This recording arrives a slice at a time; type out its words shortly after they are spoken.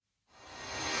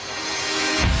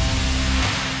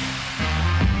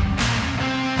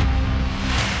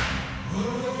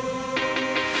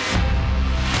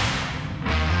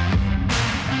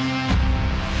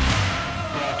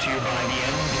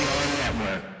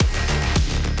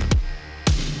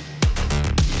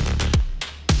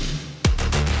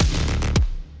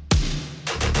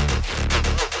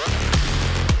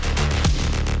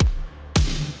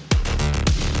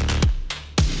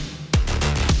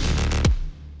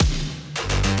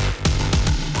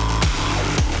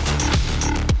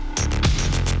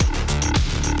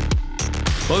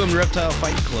Welcome to Reptile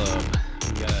Fight Club.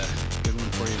 We got a good one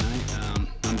for you tonight.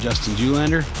 I'm Justin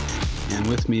Julander, and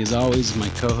with me, as always, is my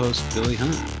co-host Billy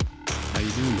Hunt. How you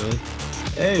doing, Billy?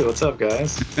 Hey, what's up,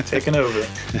 guys? Taking over.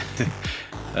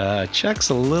 Chuck's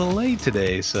a little late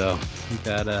today, so we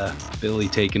got Billy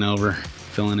taking over,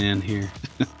 filling in here.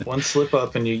 One slip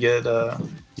up, and you get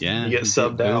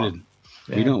subbed out.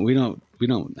 Yeah. We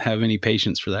don't have any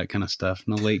patience for that kind of stuff.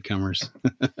 No latecomers.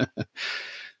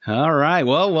 All right.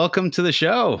 Well, welcome to the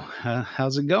show.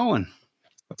 How's it going?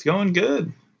 It's going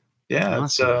good. Yeah,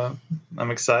 awesome.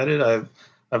 I'm excited.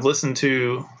 I've listened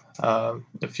to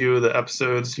a few of the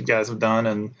episodes you guys have done,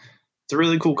 and it's a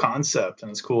really cool concept, and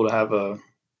it's cool to have a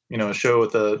show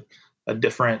with a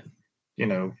different,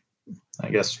 I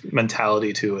guess,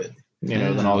 mentality to it,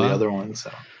 than all the other ones.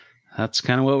 So. That's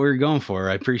kind of what we were going for.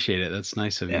 I appreciate it. That's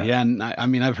nice of you. Yeah. And I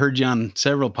mean, I've heard you on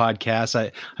several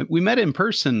podcasts. We met in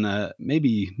person,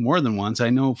 maybe more than once. I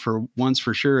know for once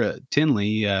for sure at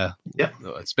Tinley.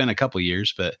 It's been a couple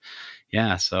years, but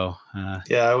yeah. So,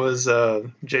 I was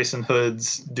Jason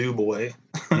Hood's do boy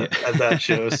at that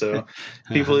show. So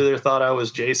people either thought I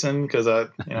was Jason because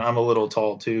I'm a little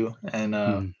tall too.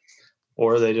 And,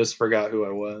 or they just forgot who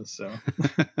I was. So,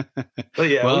 but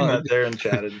yeah, we met there and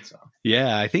chatted. So.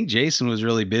 Yeah, I think Jason was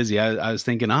really busy. I was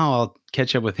thinking, I'll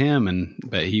catch up with him,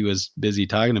 but he was busy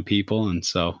talking to people, and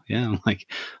so I'm like,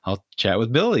 I'll chat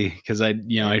with Billy because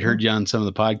I'd heard you on some of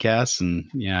the podcasts, and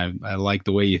I like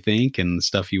the way you think and the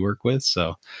stuff you work with.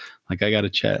 So, like, I got to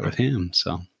chat with him.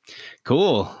 So,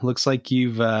 cool. Looks like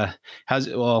you've how's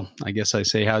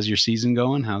your season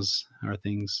going? How are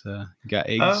things? Got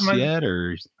eggs yet,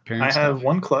 or parents? I have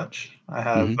one clutch. I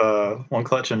have one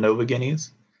clutch and Nova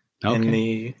Guineas in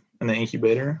the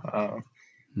incubator.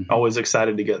 Always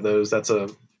excited to get those. That's a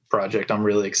project I'm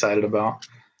really excited about.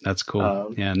 That's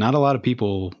cool. Not a lot of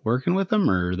people working with them,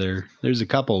 or there's a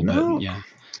couple. No, but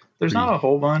there's not a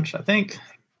whole bunch. I think.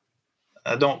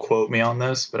 Don't quote me on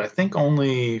this, but I think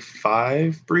only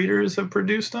 5 breeders have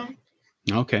produced them.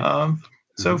 Okay.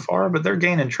 So far, but they're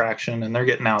gaining traction and they're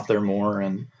getting out there more,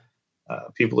 and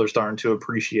people are starting to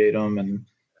appreciate them, and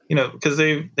because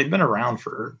they've been around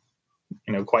for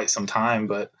quite some time,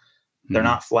 but they're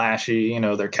not flashy.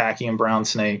 They're khaki and brown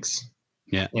snakes.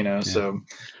 So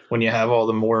when you have all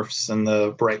the morphs and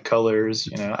the bright colors,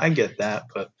 I get that,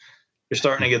 but you're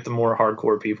starting to get the more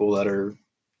hardcore people that are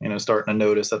starting to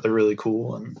notice that they're really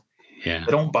cool, and they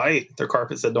don't bite. They're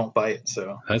carpets that don't bite.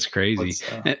 So that's crazy.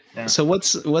 So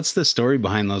what's the story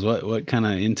behind those? What kind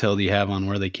of intel do you have on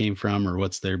where they came from, or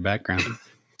what's their background?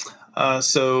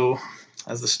 So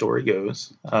as the story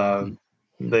goes,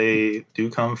 they do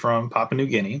come from Papua New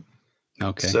Guinea.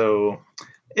 Okay. So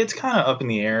it's kind of up in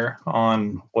the air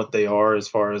on what they are, as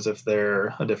far as if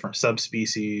they're a different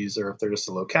subspecies or if they're just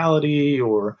a locality,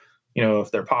 or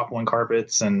if they're Papuan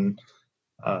carpets, and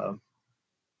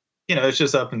it's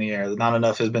just up in the air. Not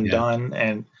enough has been done,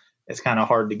 and it's kind of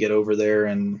hard to get over there,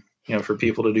 and for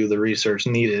people to do the research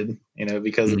needed,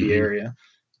 because of the area.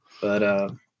 But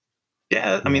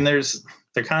I mean,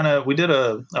 we did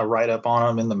a write up on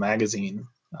them in the magazine,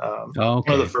 one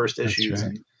of the first issues,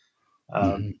 right.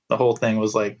 And the whole thing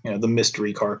was like the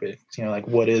mystery carpet, like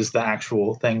what is the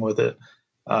actual thing with it.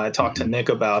 I talked to Nick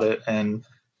about it, and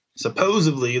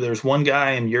supposedly there's one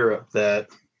guy in Europe that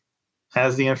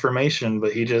has the information,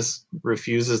 but he just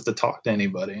refuses to talk to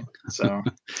anybody. So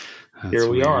here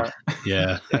we are.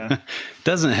 Yeah.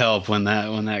 Doesn't help when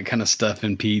that kind of stuff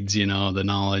impedes, the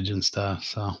knowledge and stuff.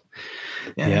 So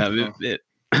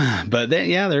but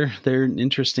they're an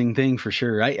interesting thing for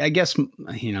sure. I guess,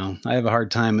 I have a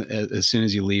hard time as soon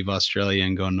as you leave Australia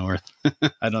and go north.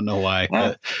 I don't know why,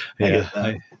 but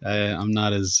I'm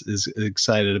not as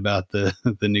excited about the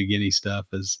New Guinea stuff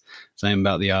as I am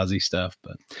about the Aussie stuff.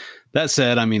 But that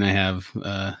said, I mean, I have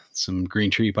some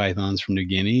green tree pythons from New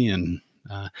Guinea, and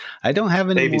I don't have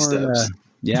any baby more. Steps.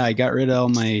 I got rid of all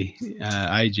my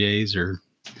IJs or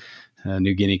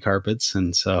New Guinea carpets,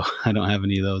 and so I don't have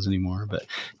any of those anymore. But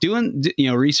doing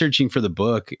researching for the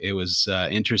book, it was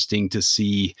interesting to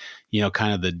see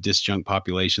kind of the disjunct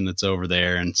population that's over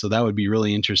there, and so that would be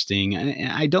really interesting.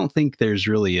 I don't think there's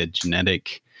really a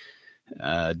genetic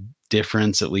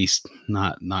difference, at least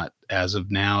not as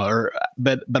of now,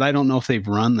 but I don't know if they've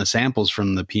run the samples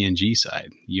from the PNG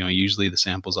side. Usually the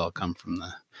samples all come from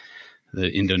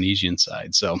the Indonesian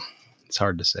side, so it's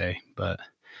hard to say, but.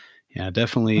 Yeah,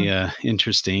 definitely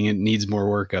interesting. It needs more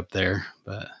work up there,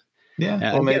 but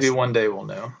maybe one day we'll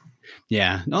know.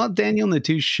 Yeah, well, Daniel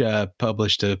Natouche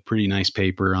published a pretty nice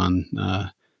paper on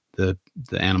the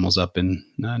animals up in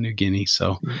New Guinea,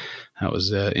 so that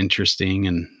was interesting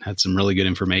and had some really good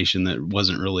information that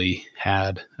wasn't really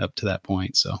had up to that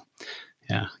point. So,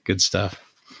 Yeah. Good stuff.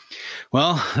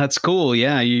 Well, that's cool.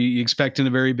 Yeah. You expecting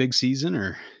a very big season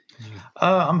or?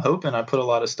 I'm hoping. I put a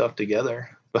lot of stuff together,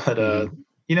 but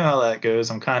you know how that goes.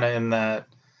 I'm kind of in that.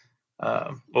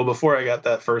 Well, before I got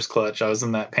that first clutch, I was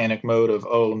in that panic mode of,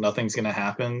 oh, nothing's going to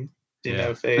happen,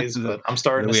 Yeah. phase. But I'm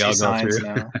starting to we see all go signs through.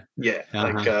 now. Yeah.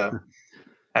 Like, Uh-huh.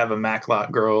 I have a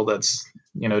Maclot girl that's,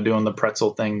 doing the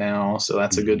pretzel thing now. So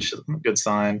that's a good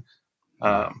sign.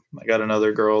 I got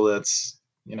another girl that's,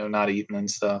 not eating and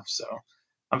stuff. So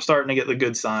I'm starting to get the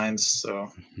good signs. So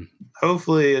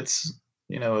hopefully it's,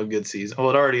 a good season. Well,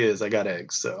 it already is. I got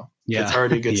eggs. So it's Yeah.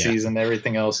 already a good Yeah. season.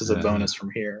 Everything else is a bonus from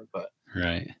here. But,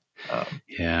 Right. um,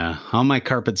 Yeah. All my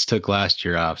carpets took last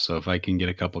year off. So if I can get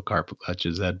a couple carpet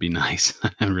clutches, that'd be nice.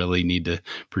 I really need to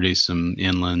produce some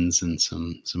inlands and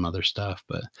some other stuff.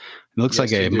 But it looks like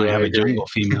yes, you I do. might I have a agree. jungle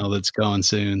female that's going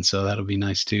soon. So that'll be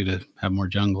nice too to have more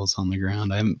jungles on the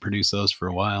ground. I haven't produced those for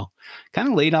a while. Kind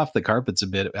of laid off the carpets a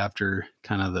bit after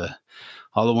kind of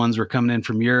all the ones were coming in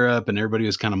from Europe and everybody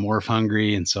was kind of morph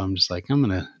hungry. And so I'm just like, I'm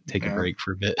going to take a Yeah. break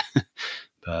for a bit.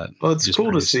 But Well, it's just cool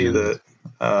to producing see inlands.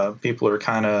 that people are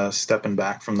kind of stepping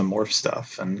back from the morph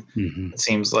stuff, and Mhm. it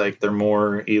seems like they're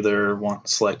more either want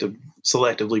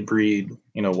selectively breed,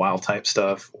 wild type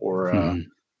stuff, or Mhm.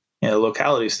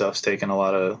 locality stuff's taken a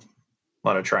lot of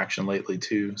traction lately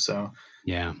too. So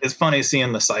Yeah. it's funny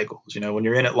seeing the cycles. When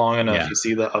you're in it long enough, Yeah. you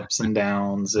see the ups and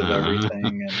downs of Uh-huh.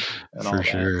 everything and For all that.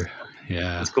 sure. So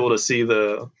Yeah. it's cool to see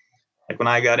like when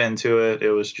I got into it,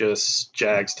 it was just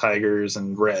Jags, Tigers,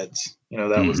 and Reds.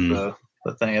 That was Mhm.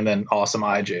 the thing, and then awesome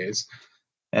IJs.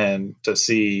 And to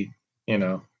see,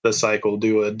 the cycle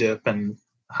do a dip and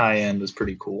high end is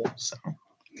pretty cool. So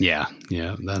Yeah.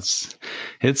 Yeah.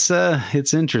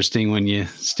 It's interesting when you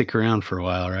stick around for a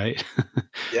while, right?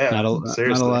 yeah, Not a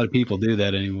seriously. lot of people do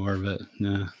that anymore, but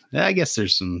I guess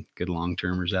there's some good long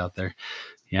termers out there.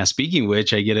 Yeah. Speaking of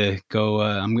which, I get to go.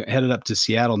 I'm headed up to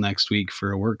Seattle next week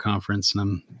for a work conference, and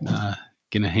I'm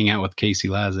gonna hang out with Casey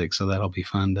Lazick, so that'll be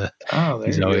fun. Oh,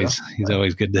 there you go. He's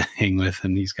always good to hang with,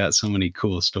 and he's got so many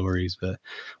cool stories. But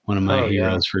one of my Oh yeah.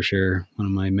 heroes for sure, one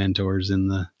of my mentors in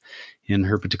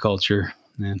herpetoculture.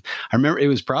 And I remember it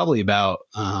was probably about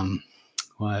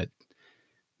what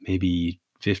maybe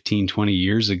 15, 20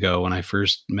 years ago when I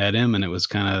first met him. And it was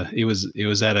it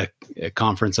was at a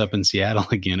conference up in Seattle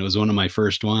again. It was one of my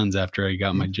first ones after I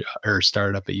got my job or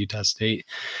started up at Utah State.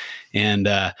 And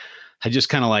I just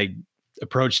kind of like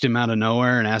approached him out of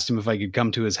nowhere and asked him if I could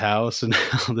come to his house and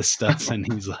all this stuff.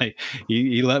 And he's like,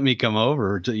 he let me come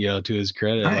over to his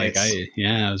credit. Nice.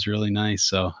 It was really nice.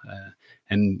 So,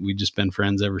 and we've just been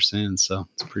friends ever since. So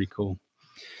it's pretty cool.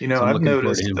 So I'm I've looking forward to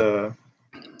noticed. him.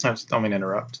 I don't mean to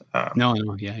interrupt. No,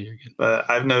 yeah, you're good. But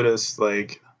I've noticed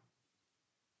like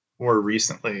more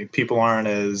recently, people aren't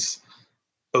as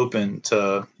open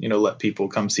to let people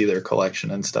come see their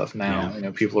collection and stuff Yeah.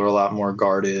 now. People are a lot more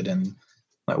guarded and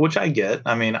which I get.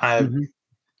 I mean, Mm-hmm.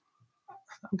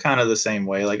 I'm kind of the same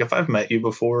way. Like if I've met you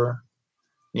before,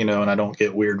 and I don't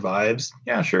get weird vibes,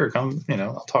 yeah, sure, come.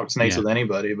 I'll talk snakes Yeah. with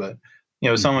anybody. But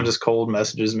someone Mm-hmm. just cold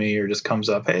messages me or just comes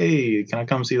up, hey, can I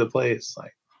come see the place?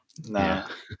 Like, Yeah.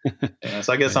 nah.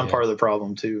 So I guess I'm Yeah. part of the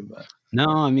problem too. But No,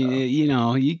 I mean,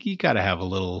 uh, you got to have a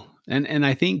little, and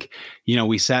I think,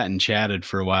 we sat and chatted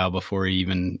for a while before he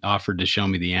even offered to show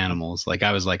me the animals. Like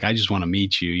I was like, I just want to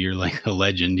meet you. You're like a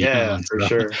legend, yeah, And for so,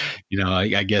 sure.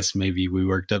 I guess maybe we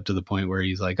worked up to the point where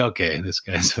he's like, okay, this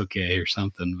guy's okay or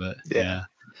something. But Yeah,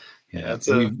 yeah. It's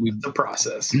we a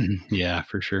process. yeah,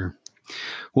 for sure.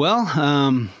 Well,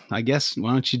 I guess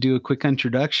why don't you do a quick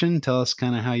introduction? Tell us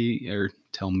kind of how you, or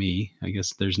tell me. I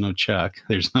guess there's no Chuck,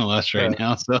 there's no us right Yeah,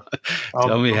 now. So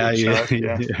tell I'll me how be you, Chuck.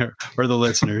 Yeah. or the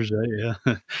listeners, right?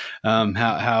 Yeah.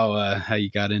 How you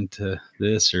got into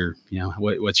this, or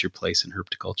what's your place in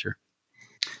herpetoculture?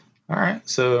 All right.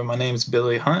 So my name's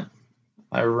Billy Hunt.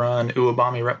 I run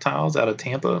Uwabami Reptiles out of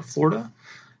Tampa, Florida.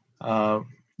 Uh,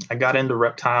 I got into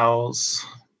reptiles,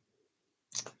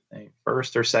 I think,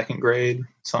 first or second grade,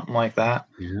 something like that.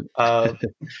 Yeah. Uh,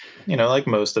 like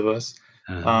most of us.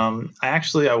 Uh,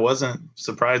 I wasn't,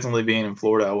 surprisingly, being in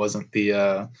Florida, I wasn't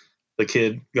the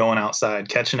kid going outside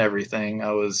catching everything.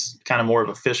 I was kind of more of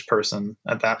a fish person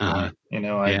at that uh-huh. point.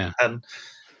 I Yeah. had,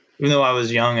 even though I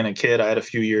was young and a kid, I had a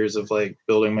few years of like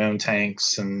building my own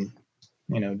tanks and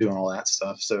doing all that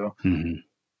stuff. So Hmm.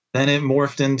 then it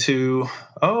morphed into,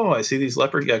 oh, I see these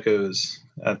leopard geckos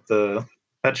at the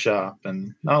pet shop,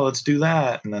 and oh, let's do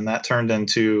that. And then that turned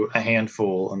into a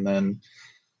handful, and then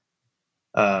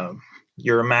uh,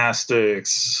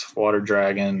 Uromastyx, water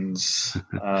dragons,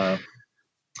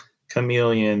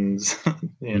 chameleons,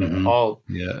 Hmm. all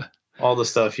Yeah. the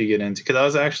stuff you get into.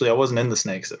 Because I wasn't in the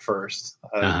snakes at first.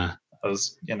 Uh-huh. I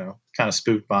was, kind of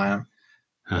spooked by them.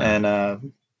 Uh-huh.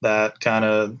 And that kind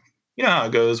of, how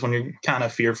it goes when you're kind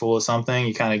of fearful of something,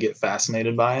 you kind of get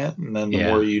fascinated by it. And then the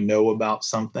more you know about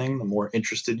something, the more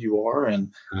interested you are.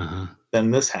 And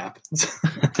then this happens.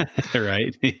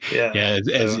 Right. Yeah.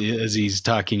 As he's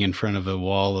talking in front of a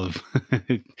wall of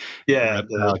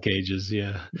reptile cages.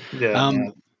 Yeah. Yeah.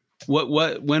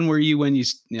 When were you when you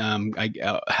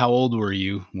how old were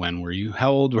you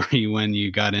how old were you when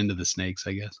you got into the snakes,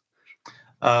 I guess?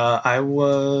 I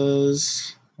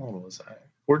was, what was I,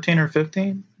 14 or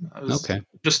 15? I was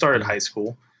just started high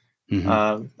school.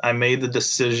 I made the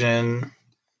decision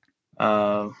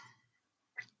that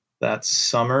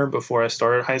summer before I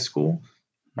started high school,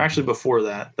 actually before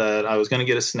that I was going to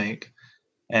get a snake.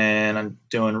 And I'm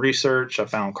doing research. I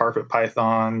found carpet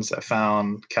pythons. I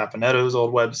found Caponetto's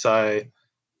old website,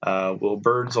 Will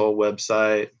Bird's old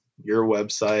website, your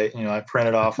website. I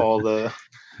printed off all the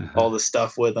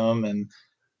stuff with them, and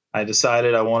I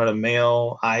decided I wanted a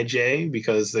male IJ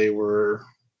because they were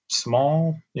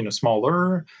small,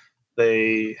 smaller.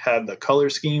 They had the color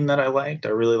scheme that I liked. I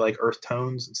really like earth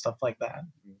tones and stuff like that.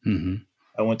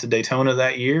 I went to Daytona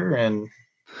that year, and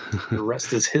the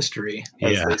rest is history,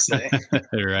 as they say.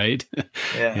 Right.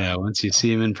 Yeah. Once you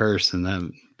see him in person,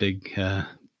 that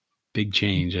big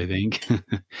change, I think.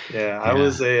 I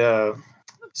was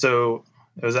so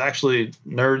it was actually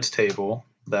Nerd's Table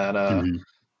that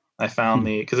I found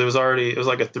because it was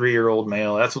like a 3-year-old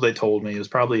male. That's what they told me. It was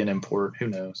probably an import. Who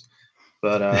knows?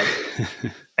 But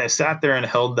I sat there and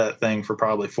held that thing for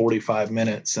probably 45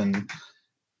 minutes, and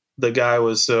the guy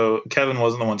Kevin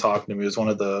wasn't the one talking to me. It was one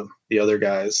of the other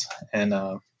guys. And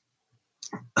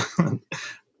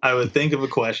I would think of a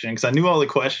question because I knew all the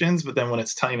questions, but then when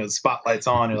it's the spotlight's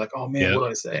on, you're like, oh man, what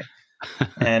do I say?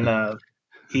 And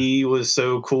he was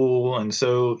so cool and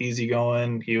so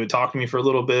easygoing. He would talk to me for a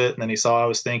little bit, and then he saw I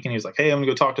was thinking. He was like, hey, I'm gonna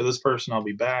go talk to this person. I'll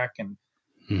be back. And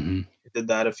he did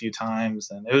that a few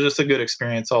times, and it was just a good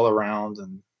experience all around.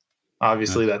 And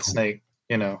obviously that snake,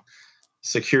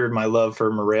 secured my love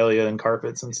for Morelia and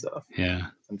carpets and stuff. Yeah.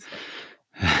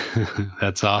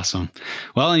 That's awesome.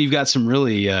 Well, and you've got some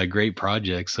really great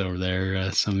projects over there.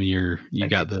 I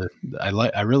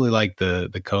really like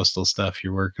the coastal stuff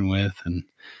you're working with. And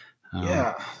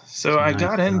so I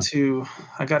got into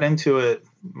it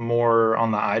more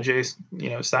on the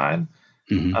IJ, side.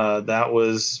 That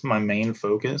was my main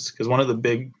focus, because one of the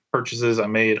big purchases I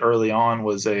made early on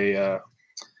was it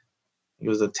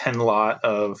was a 10 lot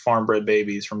of farm bred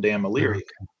babies from Dan O'Leary.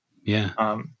 Yeah.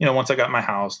 Once I got my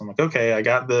house, I'm like, okay, I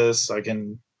got this. I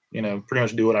can, pretty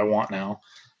much do what I want now.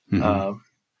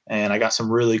 And I got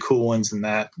some really cool ones in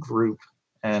that group.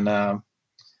 And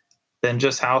then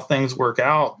just how things work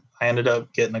out, I ended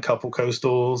up getting a couple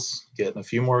coastals, getting a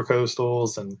few more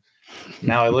coastals. And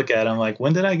now I look at them like,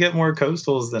 when did I get more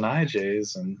coastals than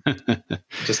IJs? And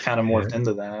just kind of morphed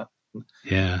into that.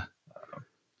 Yeah.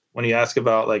 When you ask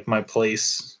about like my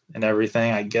place and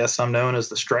everything, I guess I'm known as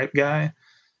the stripe guy.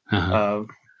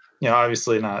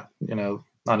 Obviously not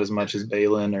as much as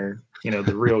Balin or,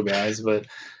 the real guys, but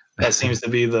that seems to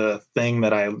be the thing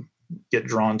that I get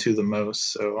drawn to the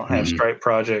most. So I have stripe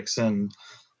projects in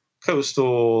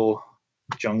coastal,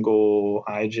 jungle,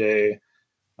 IJ,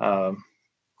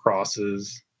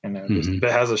 crosses, if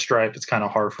it has a stripe, it's kind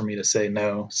of hard for me to say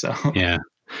no. So yeah,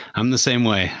 I'm the same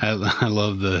way. I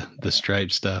love the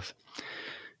stripe stuff.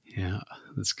 Yeah,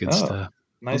 that's good stuff.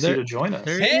 Nice of you to join us.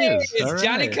 Hey, it's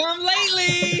Johnny Come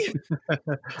Lately.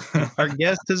 Our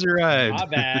guest has arrived. My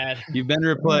bad. You've been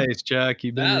replaced, Chuck.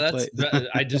 You've been replaced.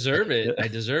 I deserve it.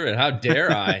 How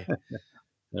dare I?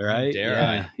 All right.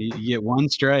 I? You get one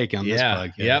strike on this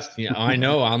podcast. Yep. Yeah, I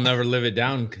know. I'll never live it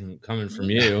down coming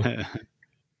from you.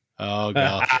 Oh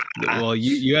God! Well,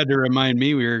 you had to remind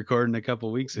me we were recording a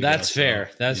couple weeks ago. That's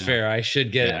fair. That's fair. I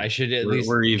should get. I should at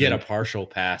least get a partial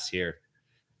pass here.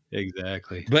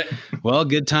 Exactly. But well,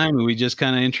 good time. We just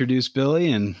kind of introduced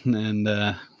Billy, and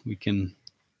we can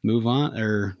move on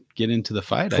or get into the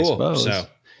fight. Cool. I suppose. So,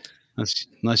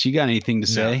 unless you got anything to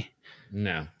say.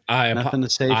 No. Nothing to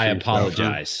say. I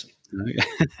apologize.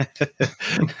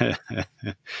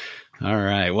 All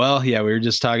right. Well, yeah, we were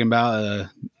just talking about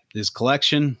his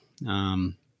collection.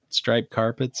 Striped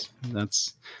carpets. That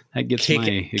gets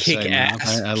my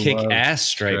excitement. Kick ass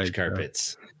striped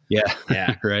carpets.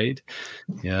 Yeah. Right.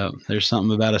 Yeah. There's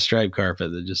something about a striped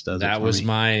carpet that just does it. That was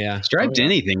my striped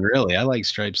anything really. I like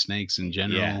striped snakes in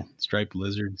general. Yeah. Striped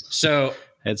lizards. So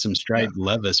I had some striped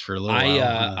Levis for a little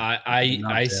while.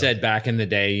 I said back in the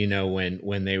day,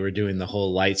 when they were doing the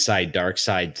whole light side, dark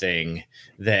side thing,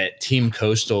 that Team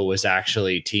Coastal was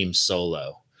actually Team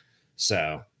Solo.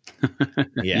 So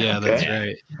yeah, that's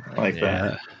right. I like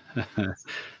that.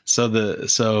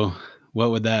 So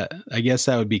what would that? I guess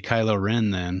that would be Kylo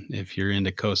Ren then, if you're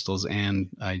into coastals and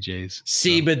IJs.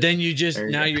 See, so. but then you just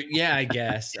There you go. yeah, I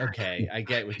guess. Okay, I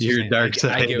get what you're You're saying. dark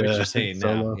side. I get what you're saying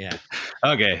Solo. now. Yeah.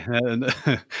 Okay.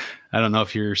 I don't know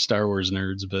if you're Star Wars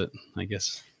nerds, but I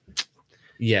guess.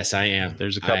 Yes, I am.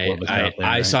 There's a couple of us out there.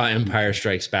 I right? saw Empire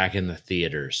Strikes Back in the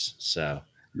theaters, so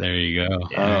There you go.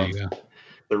 Yeah. There you go.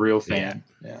 The real fan.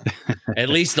 Yeah. at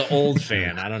least the old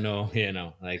fan. I don't know,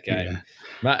 like Yeah.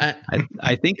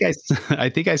 I think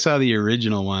I saw the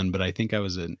original one, but I think I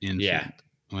was an infant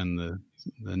when the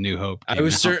New Hope. I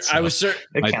was certain.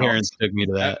 My parents took me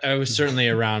to that. I was certainly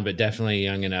around, but definitely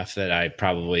young enough that I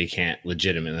probably can't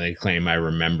legitimately claim I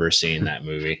remember seeing that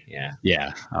movie. Yeah.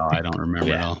 Yeah. Oh, I don't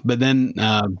remember at all. But then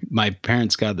my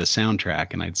parents got the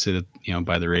soundtrack, and I'd sit,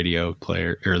 by the radio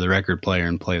player or the record player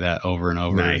and play that over and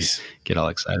over. Nice. And get all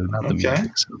excited about the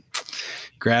music. So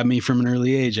grabbed me from an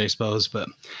early age, I suppose. But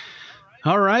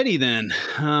all righty then.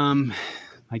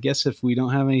 I guess if we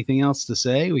don't have anything else to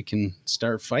say, we can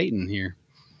start fighting here.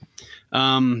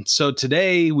 So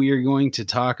today we are going to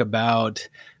talk about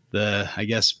the,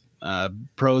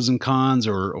 pros and cons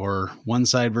or one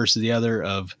side versus the other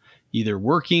of either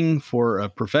working for a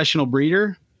professional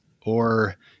breeder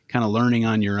or kind of learning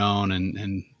on your own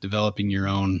and developing your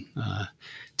own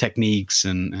techniques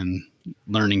and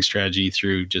learning strategy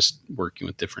through just working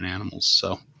with different animals.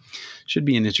 So should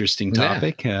be an interesting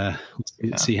topic.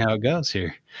 Let's see how it goes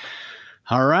here.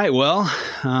 All right. Well,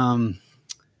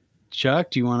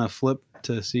 Chuck, do you want to flip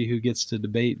to see who gets to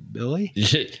debate Billy?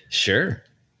 Sure.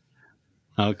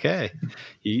 Okay.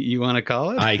 You want to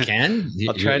call it? I can.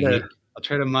 I'll try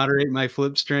to moderate my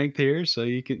flip strength here so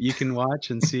you can watch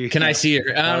and see. Can I see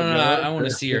your I want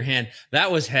to see your hand.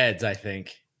 That was heads, I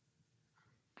think.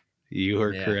 You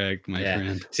are correct, my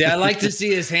friend. See, I like to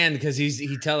see his hand because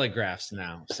he telegraphs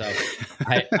now. So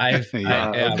I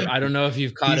don't know if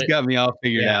you've caught it. He's got me all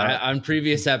figured out. On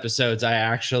previous episodes, I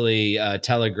actually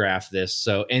telegraphed this.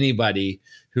 So anybody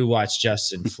who watched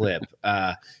Justin flip,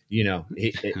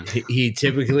 he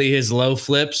typically, his low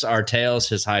flips are tails,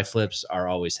 his high flips are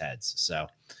always heads. So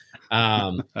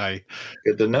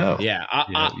good to know. Yeah.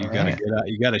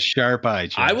 You got a sharp eye,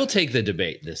 Chuck. I will take the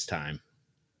debate this time.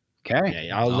 Okay.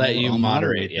 Yeah, I'll let you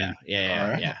moderate. Yeah.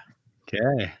 Yeah.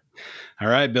 Okay. All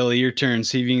right, Billy, your turn.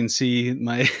 See if you can see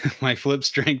my flip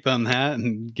strength on that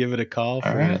and give it a call.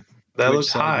 All right. That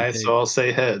looks high, so I'll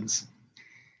say heads.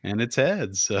 And it's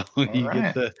heads. So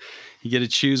get to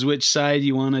choose which side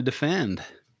you want to defend.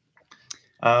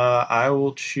 I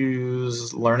will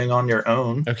choose learning on your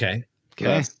own. Okay.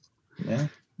 Yeah.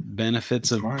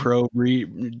 Benefits of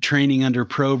training under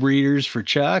pro breeders for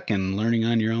Chuck and learning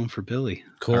on your own for Billy.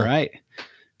 Cool. All right.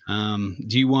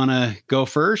 Do you want to go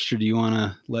first or do you want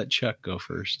to let Chuck go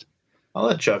first? I'll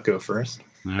let Chuck go first.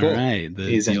 All right.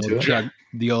 He's into it. Chuck,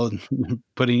 the old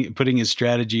putting his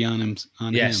strategy on him.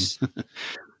 Yes.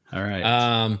 All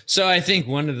right. So I think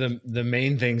one of the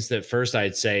main things that first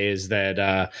I'd say is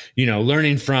that,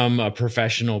 learning from a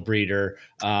professional breeder,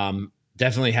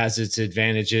 definitely has its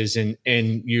advantages and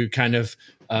you're kind of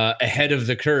ahead of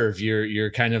the curve.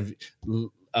 You're kind of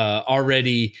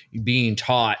already being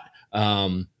taught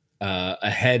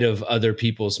ahead of other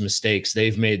people's mistakes.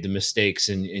 They've made the mistakes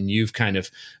and you've kind of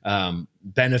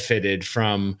benefited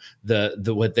from the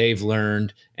what they've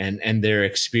learned and their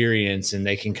experience, and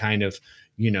they can kind of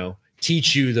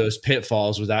teach you those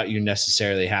pitfalls without you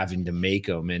necessarily having to make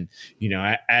them. And,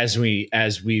 as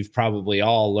we've probably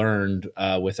all learned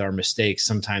with our mistakes,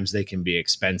 sometimes they can be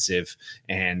expensive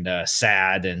and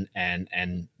sad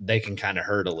and they can kind of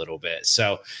hurt a little bit.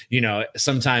 So,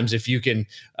 sometimes if you can,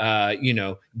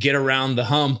 get around the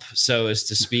hump, so as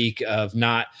to speak, of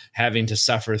not having to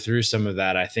suffer through some of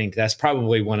that, I think that's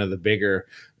probably one of the bigger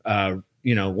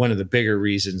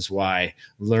reasons why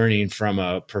learning from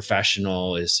a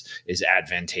professional is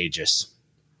advantageous.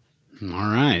 All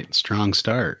right. Strong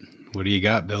start. What do you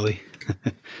got, Billy?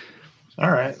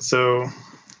 All right. So,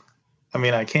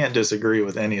 I can't disagree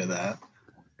with any of that.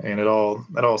 And it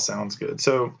all sounds good.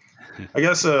 So I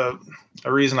guess a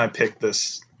reason I picked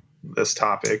this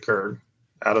topic, or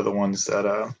out of the ones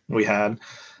that we had,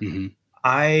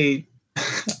 I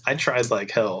tried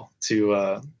like hell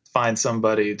to find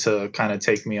somebody to kind of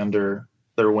take me under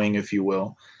their wing, if you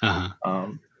will.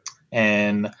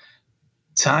 And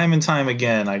time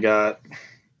again, I got,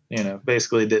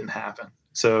 basically it didn't happen.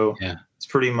 So it's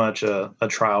pretty much a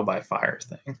trial by fire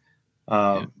thing.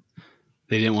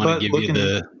 They didn't want to give you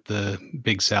the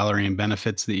big salary and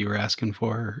benefits that you were asking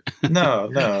for. No,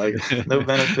 no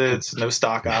benefits, no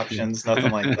stock options,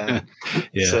 nothing like that.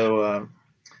 Yeah. So,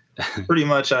 pretty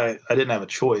much I didn't have a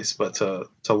choice but to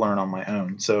learn on my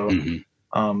own. So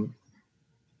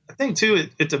I think too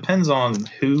it depends on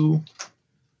who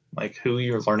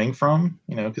you're learning from,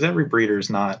 because every breeder is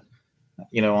not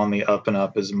on the up and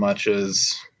up as much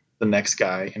as the next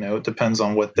guy. It depends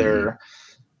on what are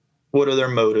their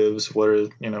motives,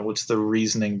 what's the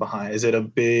reasoning behind. Is it a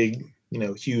big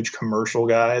huge commercial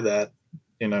guy that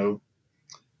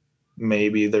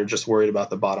maybe they're just worried about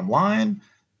the bottom line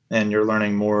and you're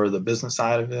learning more of the business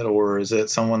side of it? Or is it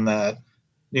someone that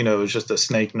is just a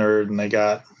snake nerd and they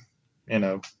got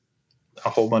a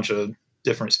whole bunch of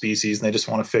different species and they just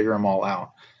want to figure them all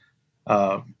out?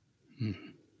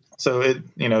 So it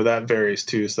that varies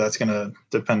too, so that's going to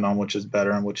depend on which is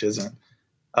better and which isn't.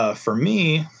 For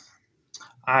me,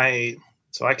 I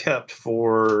kept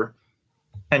for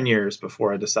 10 years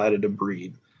before I decided to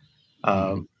breed.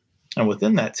 And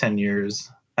within that 10 years,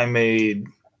 I made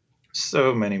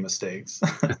so many mistakes,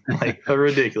 like a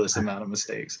ridiculous amount of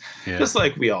mistakes, just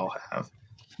like we all have.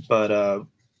 But, and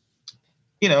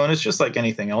it's just like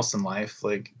anything else in life.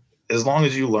 Like, as long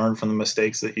as you learn from the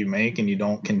mistakes that you make and you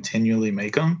don't continually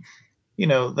make them,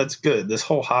 that's good. This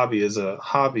whole hobby is a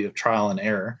hobby of trial and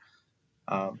error.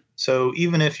 So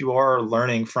even if you are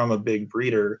learning from a big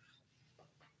breeder,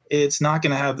 it's not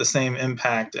going to have the same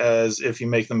impact as if you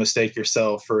make the mistake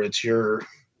yourself, or it's your,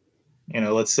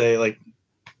 let's say, like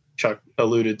Chuck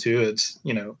alluded to,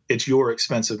 it's your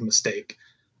expensive mistake.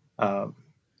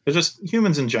 It's just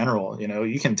humans in general,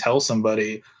 you can tell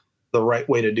somebody the right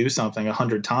way to do something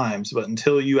 100 times, but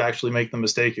until you actually make the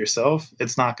mistake yourself,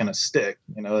 it's not going to stick.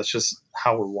 That's just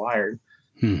how we're wired.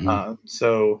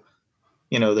 So,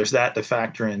 there's that to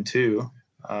factor in too.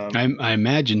 I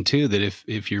imagine too that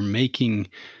if you're making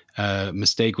a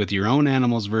mistake with your own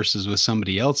animals versus with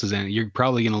somebody else's, and you're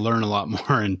probably going to learn a lot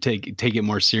more and take it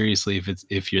more seriously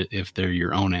if they're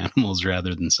your own animals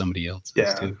rather than somebody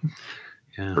else's too.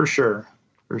 Yeah, for sure.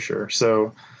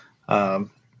 So,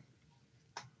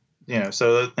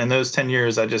 so in those 10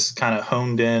 years, I just kind of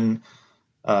honed in.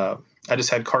 I just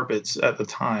had carpets at the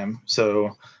time,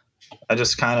 so I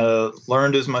just kind of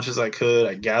learned as much as I could.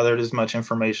 I gathered as much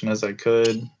information as I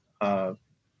could,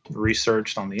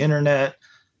 researched on the internet,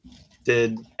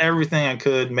 did everything I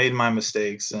could, made my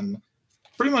mistakes. And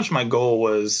pretty much my goal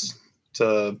was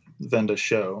to vend a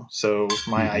show. So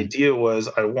my idea was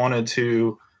I wanted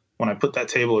to, when I put that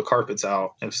table of carpets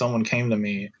out, if someone came to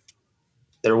me,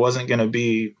 there wasn't going to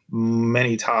be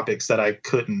many topics that I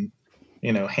couldn't,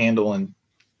 handle and,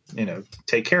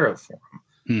 take care of for them.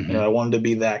 I wanted to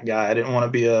be that guy. I didn't want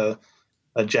to be a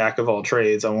jack of all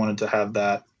trades. I wanted to have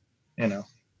that,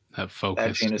 that focus,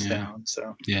 that genus down.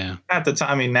 So at the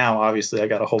time, now obviously I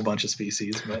got a whole bunch of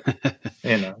species, but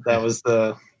that was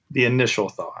the initial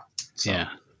thought. So. Yeah.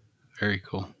 Very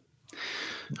cool.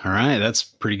 All right. That's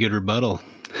pretty good rebuttal.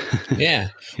 Yeah.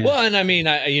 Well, and I mean,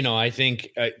 I think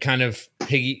kind of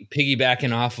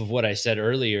piggybacking off of what I said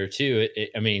earlier too.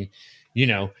 I mean,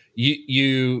 you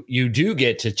do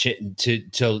get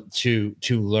to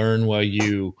learn while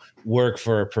you work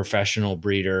for a professional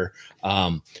breeder,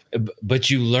 but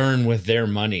you learn with their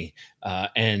money,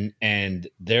 and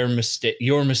your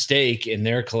mistake in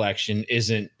their collection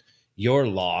isn't your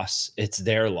loss, it's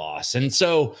their loss. And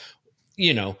so,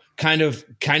 kind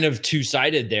of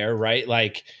two-sided there, right?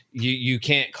 Like you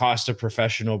can't cost a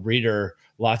professional breeder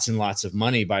lots and lots of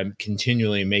money by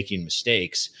continually making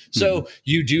mistakes. So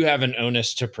you do have an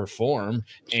onus to perform,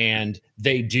 and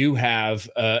they do have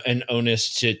an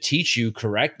onus to teach you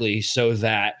correctly so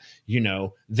that,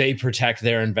 they protect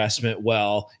their investment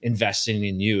while investing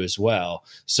in you as well.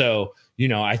 So,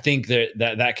 I think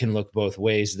that can look both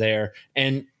ways there.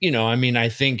 And, I mean, I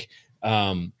think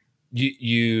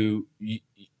you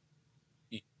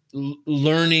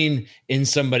learning in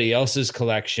somebody else's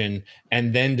collection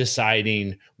and then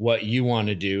deciding what you want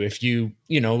to do. If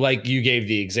like you gave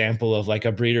the example of like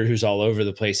a breeder who's all over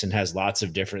the place and has lots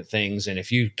of different things. And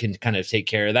if you can kind of take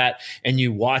care of that and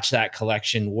you watch that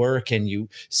collection work and you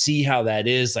see how that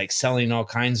is, like selling all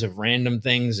kinds of random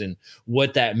things and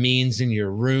what that means in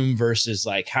your room versus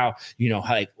like how,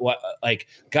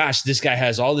 gosh, this guy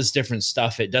has all this different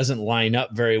stuff. It doesn't line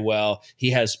up very well.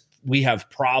 We have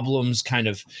problems kind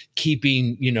of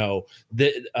keeping,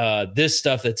 this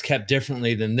stuff that's kept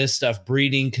differently than this stuff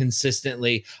breeding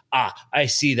consistently. I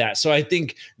see that. So I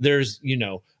think there's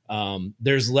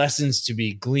lessons to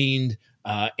be gleaned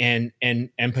and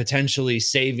potentially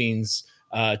savings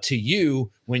to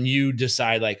you when you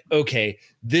decide like, okay,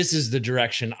 this is the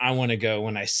direction I want to go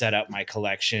when I set up my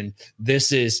collection.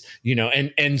 This is,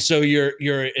 and so your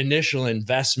initial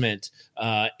investment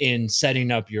in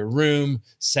setting up your room,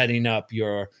 setting up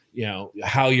your,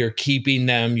 how you're keeping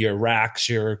them, your racks,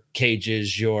 your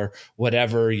cages, your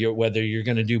whatever, whether you're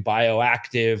going to do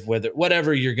bioactive,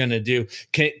 whatever you're going to do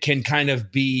can kind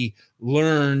of be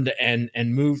learned and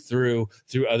move through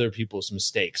other people's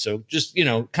mistakes. So just,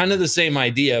 kind of the same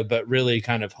idea, but really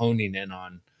kind of honing in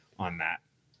on that.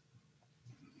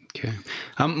 Okay.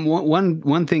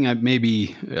 One thing I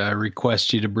maybe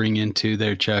request you to bring into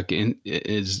there, Chuck,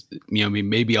 is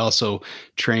maybe also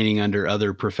training under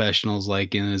other professionals,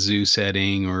 like in a zoo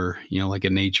setting or like a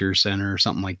nature center or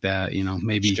something like that.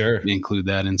 Maybe include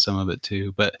that in some of it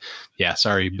too. But yeah,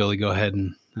 sorry, Billy, go ahead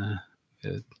and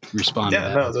respond. Yeah, to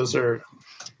that.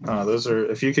 No, those are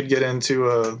if you could get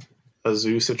into a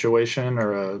zoo situation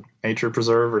or a nature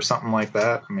preserve or something like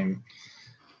that. I mean,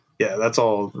 yeah, that's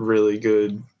all really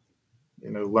good.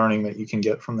 Learning that you can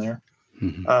get from there.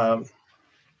 Mm-hmm.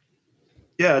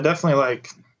 Yeah, definitely. Like,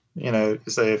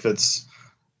 say if it's,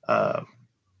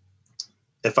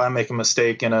 if I make a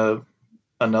mistake in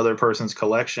another person's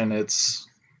collection, it's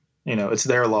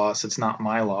their loss. It's not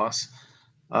my loss.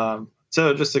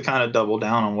 So just to kind of double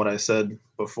down on what I said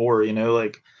before,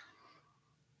 like,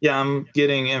 yeah, I'm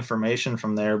getting information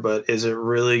from there, but is it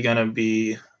really going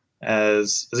to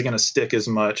is it going to stick as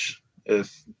much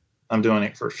if I'm doing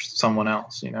it for someone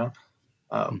else,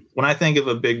 when I think of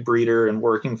a big breeder and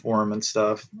working for him and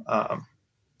stuff,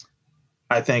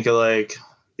 I think of like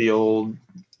the old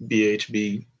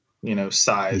BHB,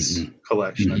 size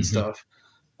collection and stuff.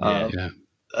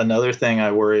 Another thing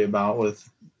I worry about with,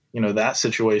 that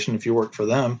situation, if you work for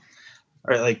them,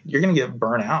 right, like you're going to get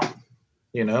burnt out,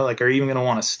 like, are you even going to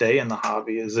want to stay in the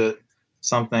hobby? Is it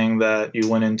something that you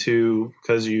went into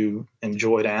because you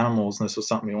enjoyed animals and this was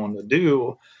something you wanted to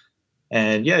do?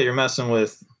 And yeah, you're messing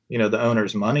with, the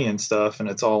owner's money and stuff, and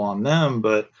it's all on them.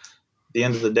 But at the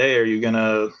end of the day, are you going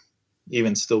to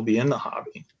even still be in the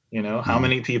hobby? How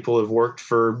many people have worked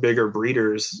for bigger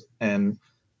breeders and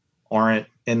aren't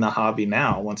in the hobby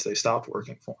now once they stopped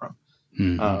working for them?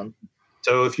 Mm-hmm.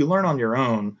 So if you learn on your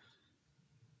own,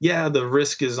 yeah, the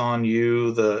risk is on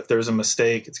you. If there's a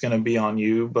mistake, it's going to be on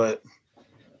you. But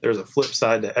there's a flip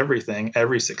side to everything.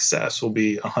 Every success will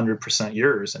be 100%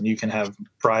 yours, and you can have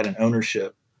pride and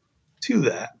ownership to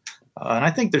that. And I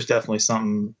think there's definitely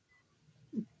something,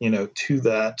 to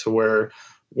that, to where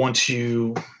once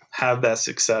you have that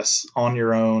success on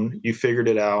your own, you figured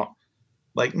it out,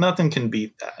 like nothing can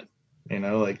beat that.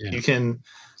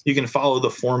 You can follow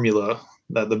the formula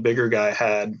that the bigger guy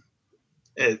had,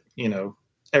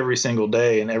 every single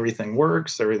day, and everything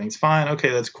works, everything's fine. Okay,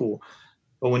 that's cool.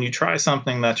 But when you try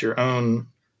something that's your own,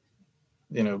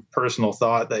 personal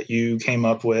thought that you came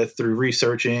up with through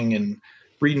researching and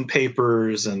reading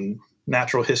papers and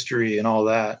natural history and all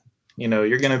that,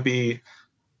 you're going to be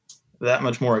that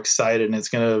much more excited, and it's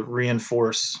going to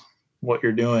reinforce what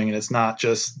you're doing. And it's not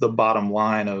just the bottom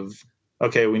line of,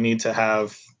 okay, we need to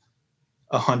have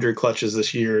 100 clutches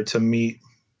this year to meet,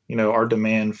 our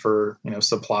demand for,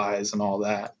 supplies and all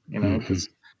that, because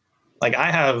like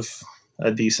I have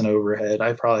a decent overhead.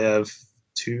 I probably have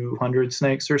 200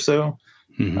 snakes or so,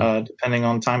 depending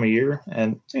on time of year.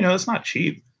 And, it's not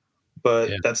cheap,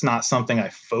 but that's not something I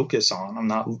focus on. I'm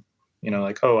not,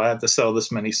 like, oh, I have to sell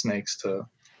this many snakes to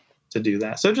do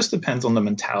that. So it just depends on the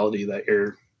mentality that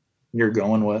you're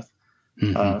going with.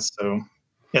 So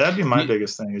yeah, that'd be my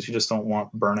biggest thing, is you just don't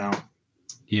want burnout.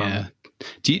 Yeah.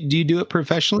 Do you do it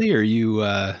professionally, or you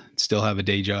still have a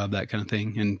day job, that kind of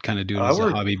thing, and kind of do it as a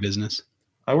hobby business?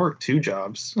 I work 2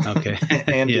 jobs. Okay.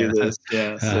 And do this.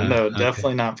 Yeah. So no,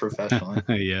 definitely not professionally.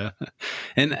 Yeah.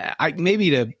 And I maybe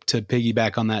to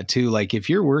piggyback on that too, like if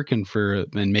you're working for,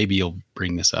 and maybe you'll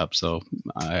bring this up, so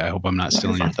I hope I'm not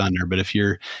stealing your thunder, but if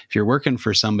you're working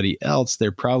for somebody else,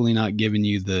 they're probably not giving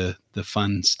you the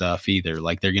fun stuff either.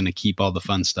 Like they're going to keep all the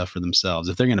fun stuff for themselves.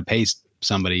 If they're going to pay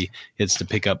somebody, it's to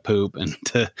pick up poop and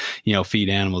to feed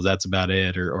animals, that's about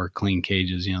it, or clean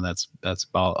cages, that's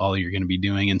about all you're going to be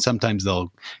doing. And sometimes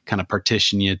they'll kind of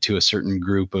partition you to a certain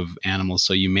group of animals,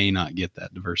 so you may not get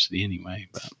that diversity anyway.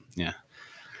 But yeah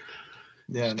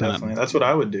definitely, that's what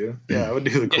I would do. I would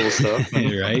do the cool stuff.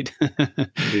 Right.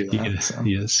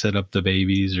 You set up the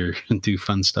babies or do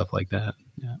fun stuff like that.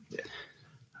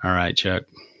 All right, Chuck.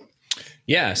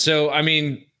 So I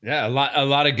mean, a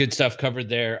lot of good stuff covered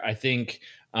there. I think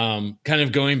kind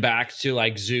of going back to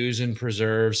like zoos and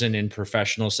preserves and in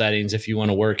professional settings, if you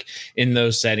want to work in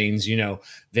those settings,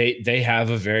 they have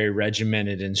a very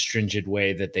regimented and stringent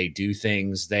way that they do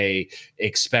things. They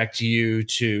expect you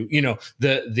to,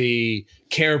 the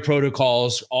care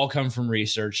protocols all come from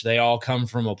research. They all come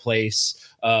from a place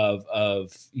of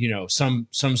some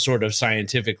sort of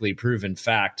scientifically proven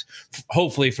fact,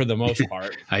 hopefully for the most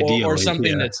part, Ideally, or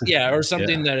something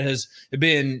that has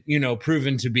been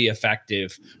proven to be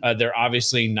effective. They're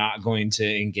obviously not going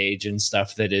to engage in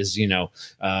stuff that is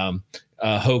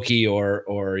hokey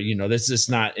or this is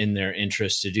not in their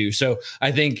interest to do. So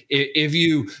I think if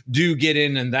you do get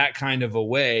in that kind of a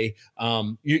way,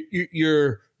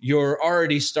 you're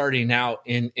already starting out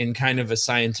in kind of a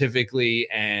scientifically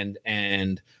and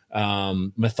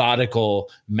methodical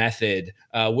method.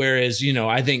 Whereas,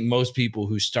 I think most people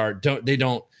who start don't,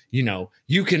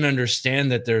 you can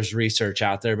understand that there's research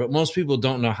out there, but most people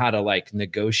don't know how to like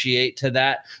negotiate to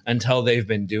that until they've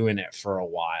been doing it for a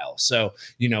while. So,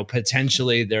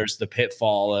 potentially there's the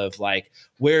pitfall of like,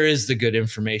 where is the good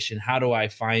information? How do I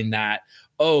find that?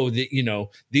 Oh,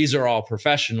 these are all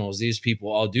professionals. These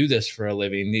people all do this for a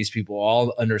living. These people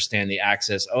all understand the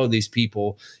access. Oh, these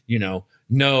people,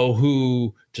 know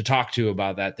who to talk to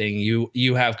about that thing.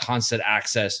 You have constant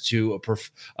access to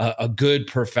a good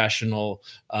professional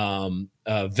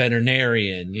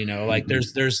veterinarian. Like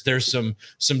there's some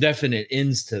definite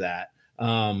ins to that.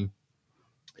 I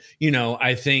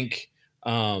think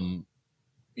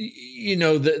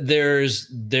there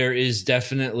is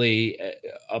definitely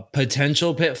a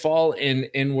potential pitfall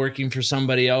in working for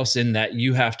somebody else, in that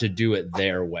you have to do it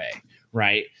their way,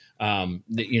 right?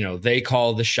 They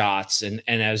call the shots, and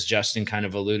as Justin kind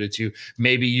of alluded to,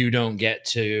 maybe you don't get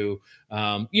to,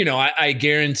 I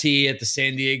guarantee at the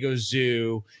San Diego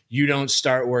Zoo, you don't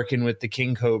start working with the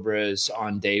king cobras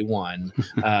on day one.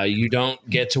 You don't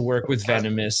get to work with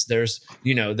venomous. There's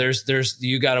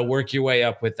you got to work your way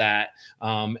up with that.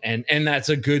 And that's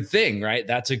a good thing, right?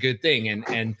 That's a good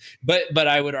thing. But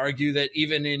I would argue that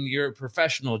even in your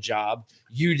professional job,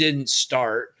 you didn't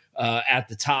start at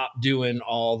the top doing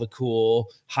all the cool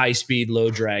high speed,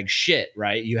 low drag shit,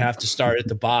 right? You have to start at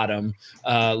the bottom,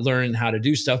 learning how to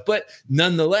do stuff. But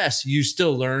nonetheless, you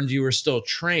still learned, you were still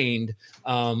trained.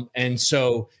 And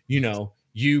so,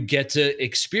 you get to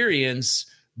experience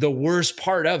the worst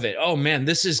part of it. Oh man,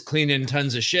 this is cleaning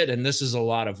tons of shit and this is a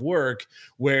lot of work.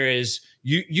 Whereas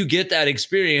you get that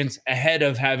experience ahead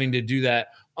of having to do that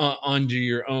onto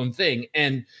your own thing.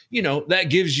 And, that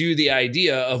gives you the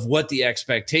idea of what the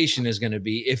expectation is going to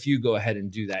be if you go ahead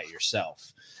and do that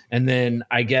yourself. And then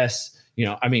I guess,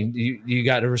 you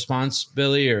got a response,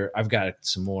 Billy, or I've got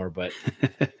some more, but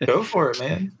go for it,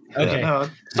 man. Okay. No,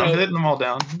 I'm hitting them all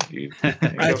down.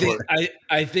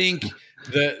 I think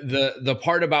the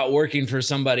part about working for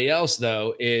somebody else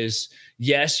though is,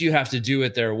 yes, you have to do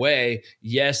it their way.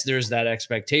 Yes, there's that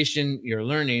expectation, you're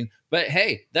learning, but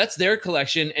hey, that's their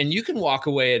collection and you can walk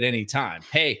away at any time.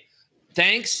 Hey,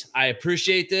 thanks. I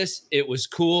appreciate this. It was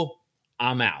cool.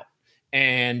 I'm out.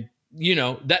 And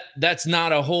that's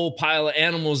not a whole pile of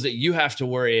animals that you have to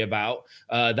worry about.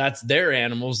 That's their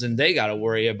animals, and they got to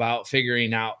worry about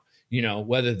figuring out,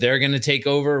 whether they're going to take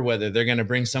over, whether they're going to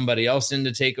bring somebody else in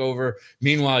to take over.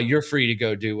 Meanwhile, you're free to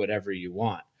go do whatever you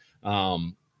want.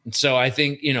 So I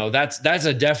think, that's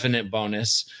a definite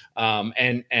bonus.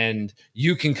 And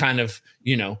you can kind of,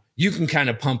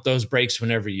 pump those brakes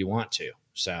whenever you want to.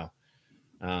 So,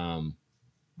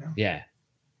 yeah.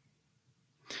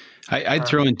 I'd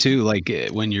throw in too, like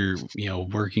when you're,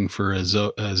 working for a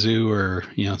zoo or,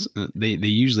 they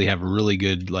usually have really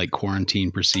good like quarantine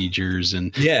procedures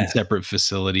and separate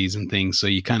facilities and things. So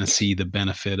you kind of see the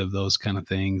benefit of those kind of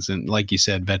things. And like you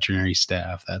said, veterinary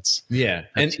staff, that's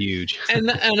huge.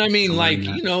 And I mean, like,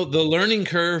 the learning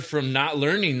curve from not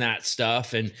learning that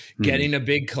stuff and getting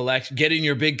getting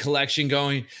your big collection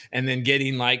going, and then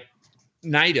getting like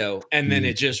Nido, and then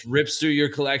it just rips through your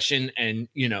collection, and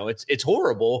it's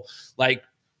horrible. Like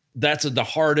that's the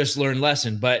hardest learned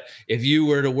lesson. But if you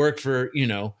were to work for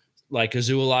like a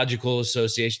zoological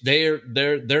association,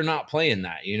 they're not playing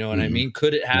that. You know what I mean?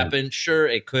 Could it happen? Yeah. Sure,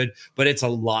 it could, but it's a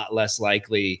lot less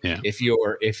likely if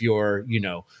you're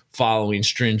following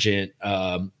stringent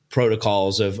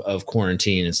protocols of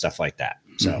quarantine and stuff like that.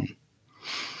 So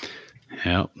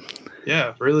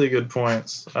yeah, really good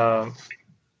points.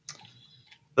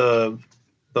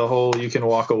 The whole you can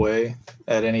walk away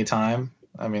at any time.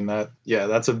 I mean,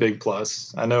 that's a big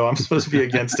plus. I know I'm supposed to be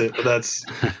against it, but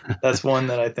that's one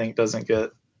that I think doesn't get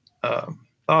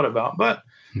thought about. But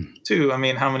two, I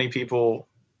mean, how many people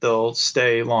they'll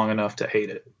stay long enough to hate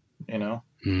it? A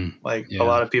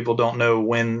lot of people don't know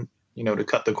when to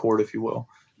cut the cord, if you will.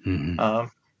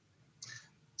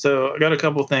 So I got a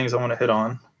couple things I want to hit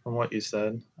on from what you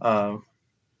said.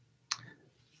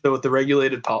 So with the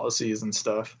regulated policies and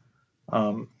stuff,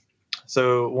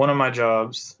 so one of my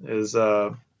jobs is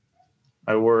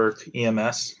I work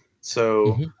EMS.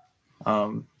 So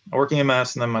I work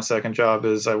EMS, and then my second job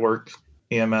is I work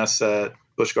EMS at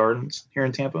Busch Gardens here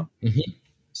in Tampa.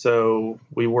 So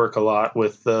we work a lot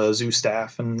with the zoo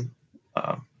staff and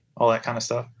all that kind of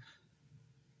stuff.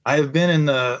 I have been in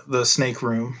the snake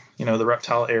room, the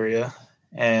reptile area,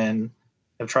 and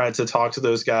I've tried to talk to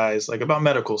those guys like about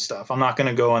medical stuff. I'm not going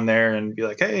to go in there and be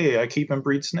like, "Hey, I keep and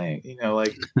breed snake."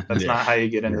 That's not how you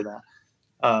get into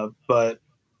that. But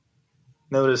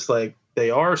notice like they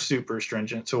are super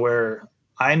stringent to where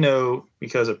I know,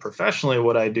 because of professionally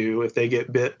what I do, if they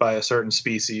get bit by a certain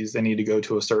species, they need to go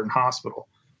to a certain hospital.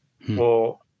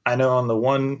 Well, I know on the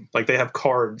one, like they have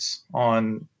cards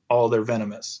on all their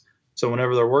venomous. So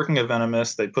whenever they're working a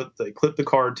venomous, they clip the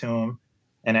card to them,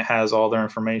 and it has all their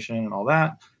information and all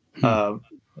that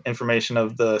information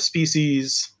of the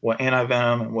species, what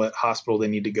antivenom, and what hospital they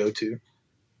need to go to.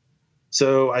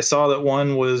 So I saw that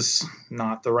one was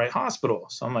not the right hospital.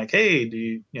 So I'm like, "Hey,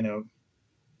 do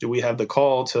we have the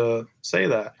call to say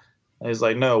that?" And he's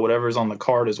like, "No, whatever's on the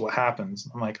card is what happens."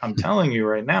 I'm like, "I'm telling you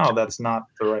right now, that's not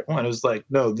the right one." It was like,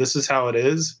 "No, this is how it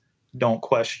is. Don't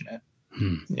question it."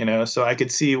 So I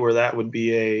could see where that would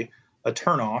be a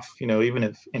turnoff, even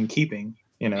if in keeping,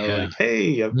 like,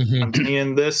 "Hey, I'm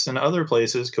seeing this in other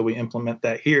places. Could we implement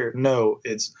that here?" No,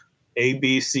 it's A,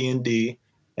 B, C, and D.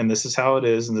 And this is how it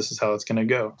is, and this is how it's going to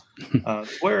go.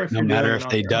 Where if no matter if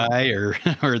they die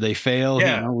or they fail,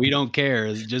 we don't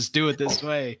care. Just do it this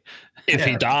way. If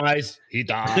he dies, he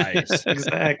dies.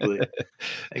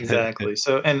 Exactly.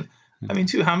 So, and I mean,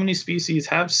 too, how many species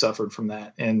have suffered from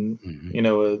that in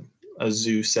a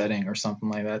zoo setting or something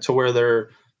like that, to where they're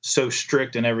so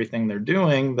strict in everything they're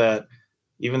doing that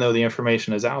even though the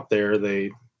information is out there,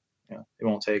 they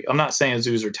won't take. I'm not saying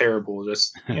zoos are terrible.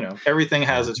 Just everything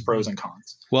has its pros and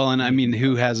cons. Well, and I mean,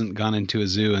 who hasn't gone into a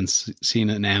zoo and seen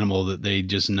an animal that they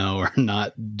just know are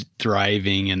not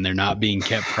thriving and they're not being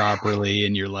kept properly?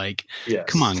 And you're like,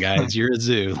 "Come on, guys, you're a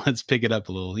zoo. Let's pick it up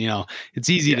a little." It's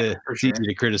easy easy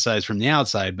to criticize from the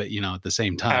outside, but at the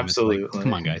same time, absolutely, it's like,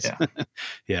 come on, guys.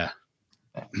 Yeah.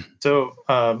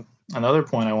 So another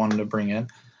point I wanted to bring in.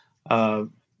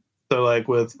 So like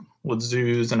with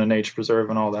zoos and a nature preserve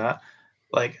and all that,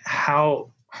 like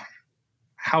how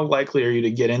likely are you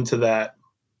to get into that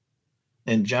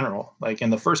in general, like in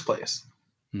the first place?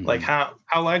 Like how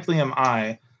likely am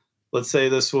I? Let's say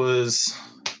this was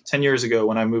 10 years ago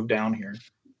when I moved down here.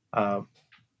 I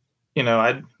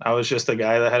was just a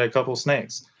guy that had a couple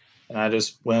snakes, and I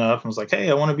just went up and was like, "Hey,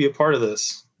 I want to be a part of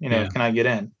this. Can I get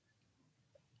in?"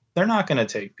 They're not going to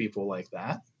take people like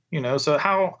that. So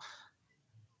how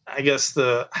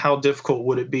difficult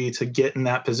would it be to get in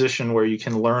that position where you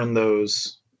can learn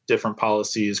those different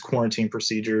policies, quarantine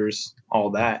procedures, all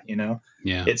that,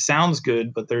 It sounds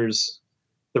good, but the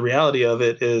reality of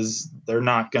it is they're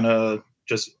not going to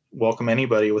just welcome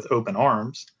anybody with open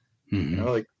arms.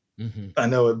 I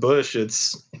know at Busch,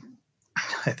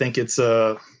 I think it's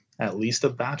at least a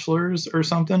bachelor's or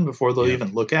something before they'll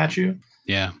even look at you.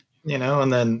 Yeah.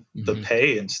 And then the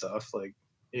pay and stuff, like,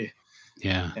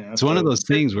 yeah, it's one of those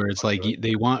things where it's like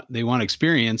they want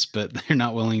experience, but they're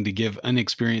not willing to give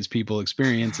unexperienced people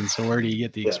experience. And so where do you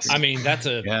get the experience? I mean, that's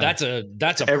a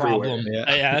problem.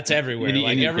 Yeah, that's everywhere.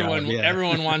 Like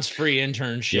everyone wants free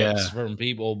internships from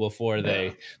people before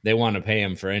they want to pay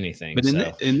them for anything.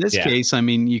 But in this case, I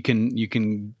mean, you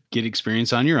can get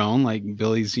experience on your own, like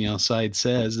Billy's side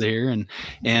says there, and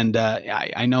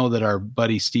I know that our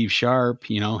buddy Steve Sharp,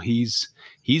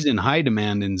 he's in high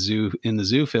demand in the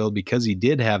zoo field because he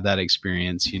did have that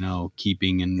experience,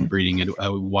 keeping and breeding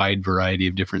a wide variety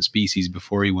of different species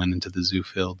before he went into the zoo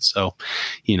field. So,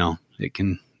 it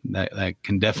can that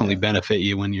can definitely benefit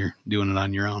you when you're doing it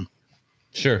on your own.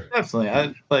 Sure, definitely.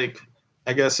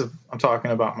 I guess if I'm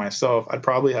talking about myself, I'd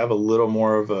probably have a little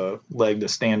more of a leg to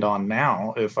stand on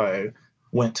now if I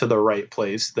went to the right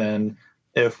place than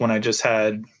if when I just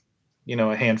had,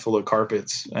 a handful of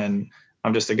carpets and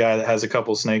I'm just a guy that has a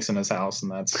couple snakes in his house,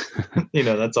 and that's,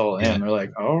 that's all in. They're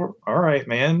like, "Oh, all right,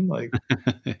 man." Like,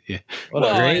 well,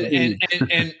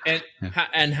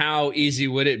 and how easy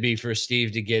would it be for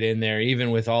Steve to get in there, even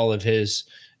with all of his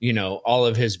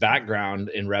background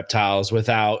in reptiles,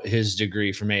 without his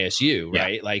degree from ASU,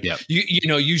 right? Like,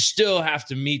 you still have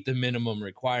to meet the minimum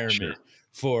requirement.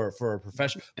 For a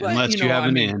professional, unless you have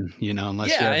unless you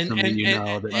have something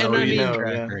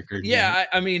track record.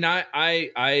 I mean,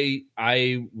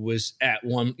 I was at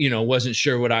one, wasn't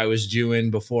sure what I was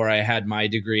doing before I had my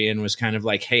degree, and was kind of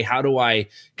like, hey, how do I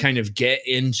kind of get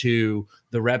into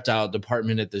the reptile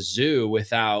department at the zoo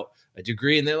without a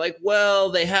degree, and they're like, well,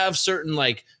 they have certain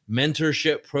like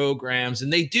mentorship programs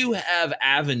and they do have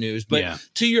avenues, but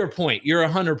to your point, you're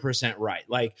 100% right.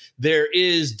 Like there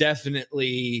is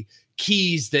definitely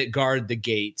keys that guard the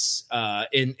gates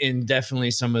in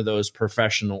definitely some of those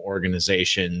professional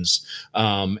organizations.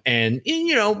 And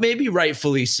you know, maybe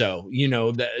rightfully so, you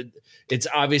know, that it's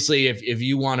obviously if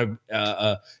you want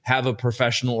to have a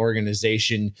professional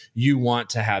organization, you want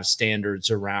to have standards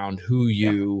around who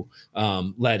you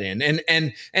let in.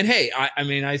 And hey, I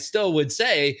mean, I still would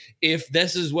say if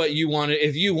this is what you wanted,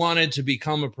 if you wanted to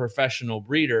become a professional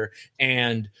breeder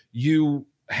and you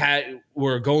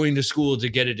were going to school to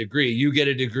get a degree, you get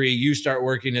a degree, you start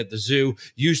working at the zoo,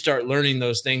 you start learning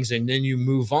those things, and then you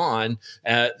move on,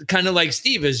 kind of like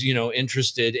Steve is, you know,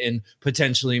 interested in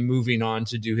potentially moving on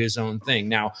to do his own thing.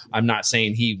 Now, I'm not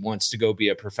saying he wants to go be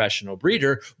a professional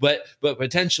breeder, but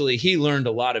potentially he learned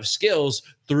a lot of skills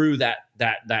through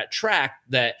that track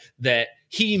that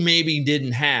he maybe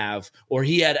didn't have, or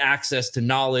he had access to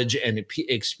knowledge and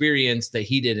experience that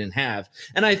he didn't have.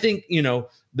 And I think, you know,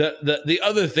 the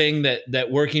other thing that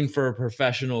working for a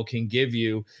professional can give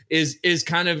you is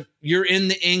kind of, you're in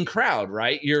the in crowd,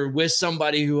 right? You're with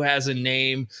somebody who has a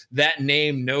name, that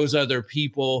name knows other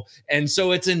people. And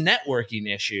so it's a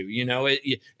networking issue, you know,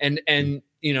 and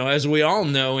you know, as we all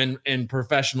know in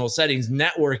professional settings,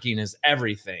 networking is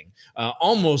everything,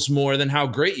 almost more than how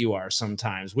great you are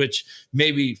sometimes, which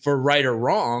maybe for right or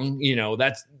wrong, you know,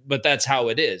 that's how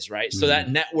it is, right? Mm-hmm. So that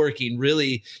networking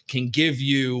really can give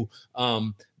you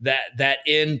that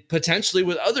in potentially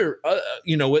with other,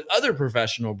 you know, with other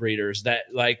professional breeders that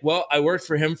like, well, I worked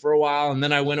for him for a while and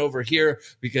then I went over here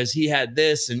because he had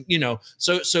this, and, you know,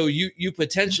 so you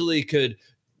potentially could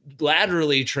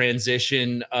laterally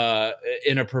transition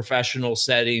in a professional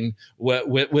setting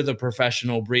with a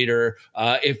professional breeder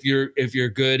if you're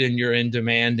good and you're in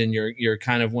demand and you're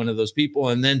kind of one of those people,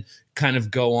 and then kind of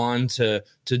go on to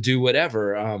do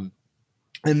whatever.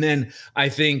 And then I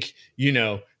think, you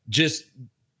know, just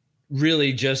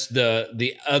really just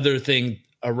the other thing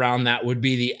around that would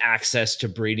be the access to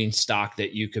breeding stock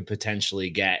that you could potentially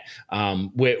get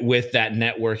with that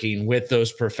networking with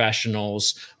those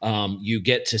professionals. You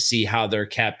get to see how they're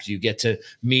kept. You get to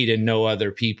meet and know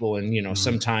other people. And, you know,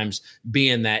 sometimes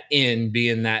being that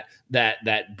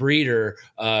breeder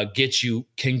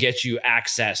can get you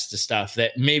access to stuff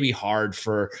that may be hard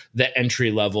for the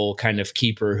entry level kind of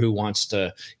keeper who wants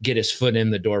to get his foot in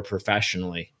the door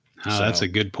professionally. Oh, that's a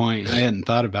good point. I hadn't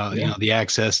thought about, you know, the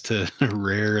access to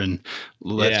rare and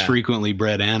less frequently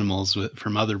bred animals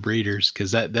from other breeders,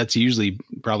 because that's usually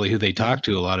probably who they talk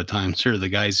to a lot of times, or the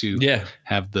guys who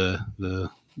have the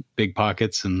big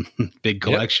pockets and big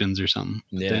collections or something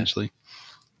potentially.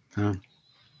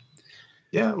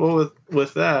 Yeah, well,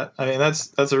 with that, I mean,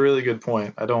 that's a really good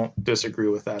point. I don't disagree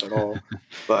with that at all.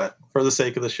 But for the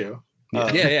sake of the show.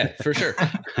 Yeah, for sure.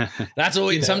 That's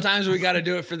what sometimes we got to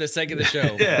do it for the sake of the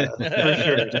show. Yeah, for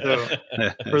sure.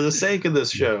 So, for the sake of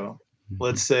this show,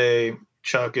 let's say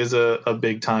Chuck is a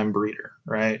big time breeder,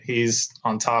 right? He's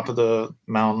on top of the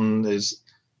mountain. There's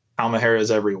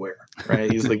Halmaheras everywhere, right?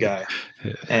 He's the guy.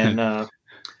 And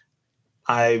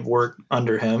I work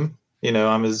under him. You know,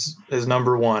 I'm his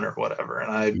number one or whatever,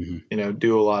 and I, you know,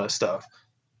 do a lot of stuff.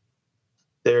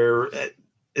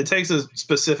 It takes a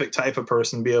specific type of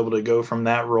person to be able to go from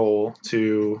that role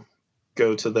to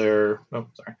go to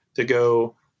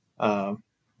go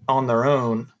on their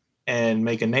own and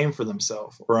make a name for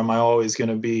themselves. Or am I always going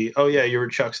to be, oh yeah, you're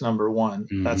Chuck's number one.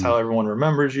 That's how everyone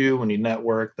remembers you when you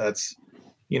network. That's,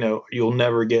 you know, you'll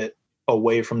never get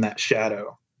away from that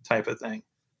shadow type of thing.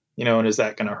 You know, and is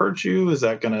that going to hurt you? Is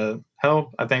that going to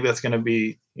help? I think that's going to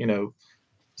be, you know,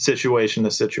 situation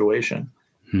to situation.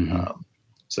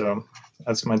 So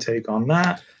that's my take on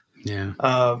that. Yeah.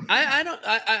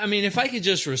 I mean, if I could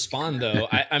just respond though,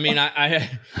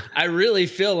 I really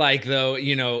feel like though,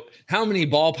 you know, how many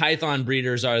ball python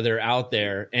breeders are there out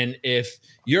there? And if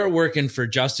you're working for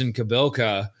Justin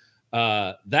Kabilka,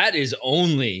 that is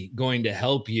only going to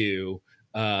help you.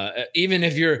 Even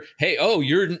if you're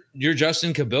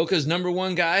Justin Kabilka's number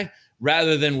one guy,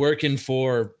 rather than working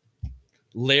for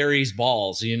Larry's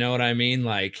balls, you know what I mean?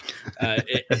 Like,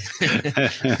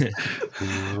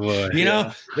 you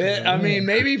know, I mean,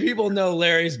 maybe people know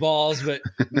Larry's balls, but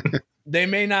they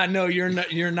may not know you're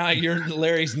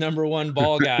Larry's number one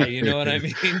ball guy. You know what I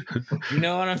mean? You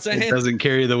know what I'm saying? It doesn't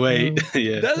carry the weight.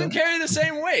 It doesn't carry the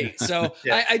same weight. So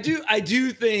I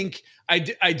do think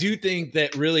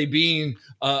that really being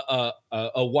a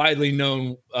widely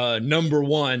known number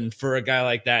one for a guy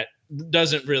like that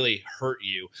doesn't really hurt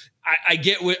you. I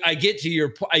get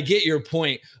your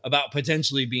point about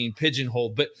potentially being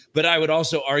pigeonholed, but I would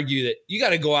also argue that you got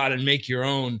to go out and make your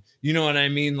own. You know what I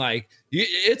mean? Like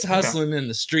it's hustling in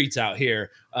the streets out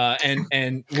here,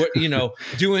 and what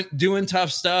doing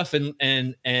tough stuff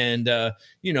and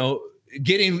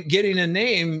getting a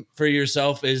name for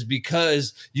yourself is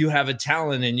because you have a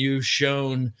talent and you've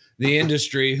shown the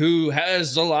industry, who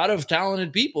has a lot of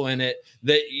talented people in it,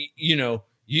 that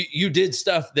you did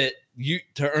stuff that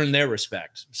to earn their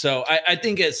respect. So I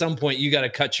think at some point you got to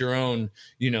cut your own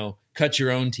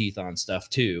teeth on stuff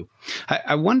too.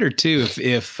 I wonder too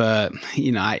if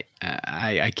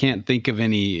I can't think of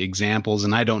any examples,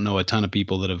 and I don't know a ton of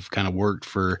people that have kind of worked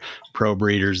for pro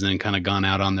breeders and then kind of gone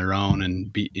out on their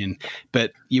own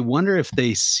but you wonder if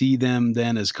they see them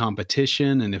then as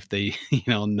competition, and if they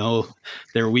know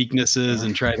their weaknesses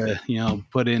and try to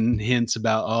put in hints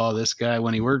about, oh, this guy,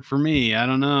 when he worked for me, I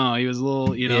don't know, he was a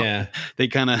little they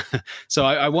kind of so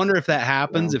I wonder if that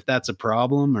happens, if that's a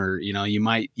problem, or you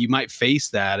might face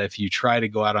that if you try to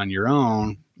go out on your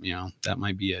own. That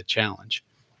might be a challenge.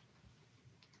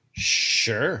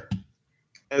 Sure.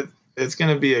 It's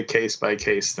going to be a case by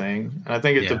case thing. And I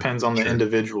think it depends on the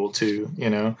individual too.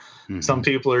 Some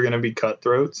people are going to be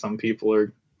cutthroat. Some people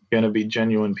are going to be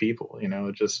genuine people.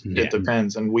 It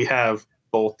depends. And we have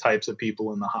both types of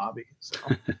people in the hobby. So,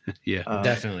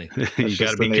 definitely. You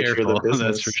got to be careful.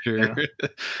 That's for sure.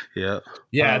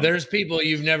 Yeah. There's people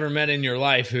you've never met in your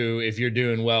life who, if you're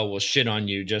doing well, will shit on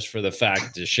you just for the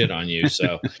fact to shit on you.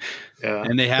 So,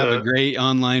 and they have a great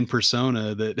online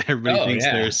persona that everybody thinks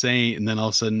they're a saint, and then all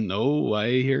of a sudden,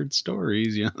 I heard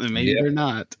stories. Maybe they're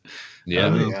not.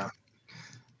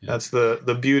 That's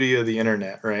the beauty of the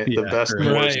internet, right? The best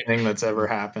and worst thing that's ever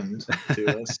happened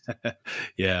to us.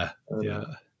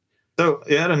 So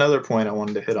you had another point I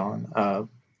wanted to hit on,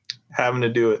 having to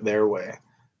do it their way.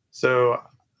 So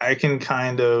I can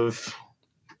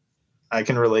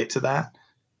relate to that.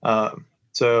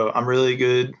 So I'm really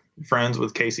good friends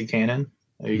with Casey Cannon.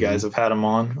 You guys have had him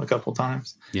on a couple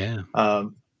times. Yeah.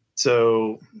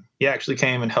 So he actually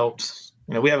came and helped.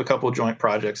 We have a couple of joint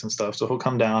projects and stuff, so he'll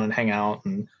come down and hang out.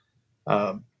 And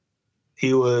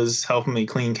he was helping me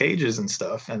clean cages and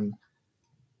stuff. And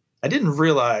I didn't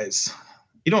realize,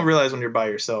 you don't realize when you're by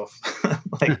yourself,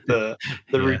 like the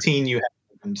routine you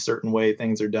have in a certain way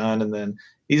things are done. And then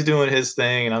he's doing his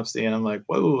thing, and I'm like,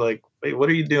 whoa, like, wait, what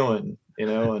are you doing?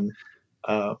 And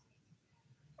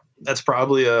that's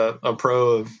probably a pro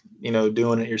of,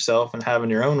 doing it yourself and having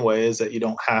your own way, is that you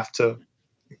don't have to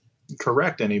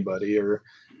correct anybody or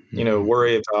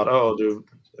worry about,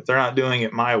 if they're not doing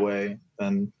it my way,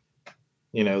 then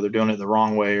they're doing it the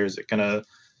wrong way, or is it gonna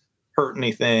hurt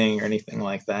anything or anything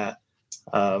like that.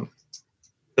 So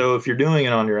if you're doing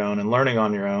it on your own and learning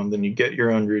on your own, then you get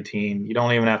your own routine. You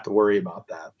don't even have to worry about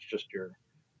that. It's just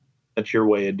that's your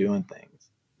way of doing things.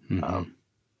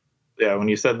 When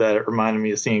you said that, it reminded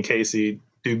me of seeing Casey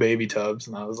do baby tubs,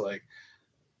 and I was like,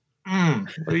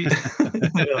 what are you,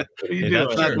 what are you doing?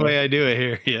 That's not the way I do it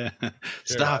here. Yeah.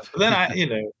 Stop. But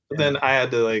then then I had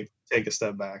to like take a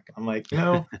step back. I'm like,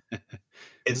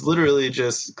 it's literally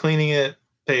just cleaning it,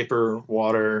 paper,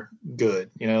 water,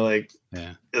 good.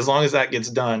 As long as that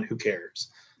gets done, who cares?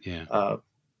 Yeah.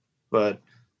 But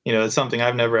it's something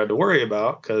I've never had to worry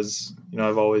about, because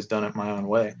I've always done it my own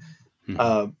way.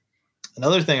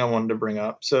 Another thing I wanted to bring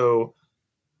up. So,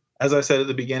 as I said at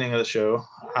the beginning of the show,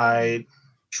 I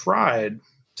tried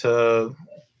to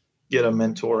get a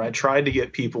mentor. I tried to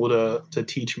get people to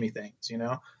teach me things,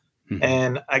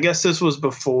 and I guess this was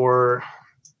before,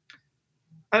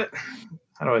 how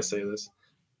do I say this?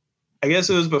 I guess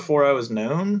it was before I was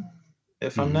known,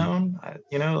 if I'm known,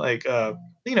 we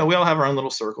all have our own little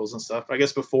circles and stuff. I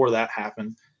guess before that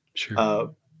happened,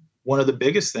 one of the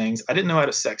biggest things, I didn't know how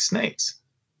to sex snakes.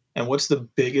 And what's the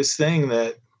biggest thing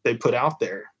that they put out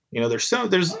there?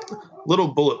 There's little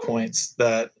bullet points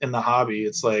that in the hobby,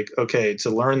 it's like, okay, to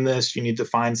learn this, you need to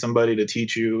find somebody to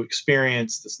teach you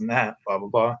experience, this and that, blah, blah,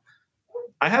 blah.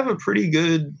 I have a pretty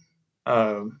good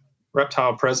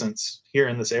reptile presence here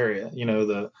in this area.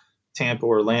 The Tampa,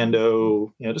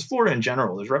 Orlando, just Florida in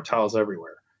general. There's reptiles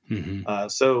everywhere.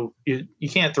 So you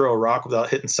can't throw a rock without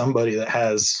hitting somebody that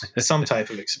has some type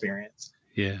of experience.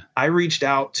 Yeah. I reached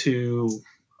out to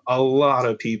a lot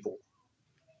of people,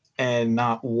 and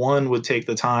not one would take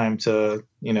the time to,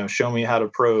 show me how to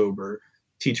probe or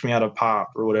teach me how to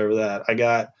pop or whatever that. I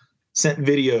got sent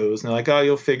videos, and they're like, oh,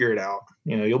 you'll figure it out.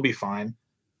 You'll be fine.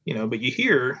 But you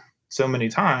hear so many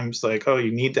times like, oh,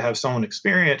 you need to have someone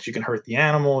experienced. You can hurt the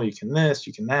animal. You can this,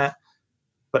 you can that.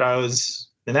 But I was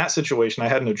in that situation. I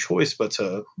had no choice but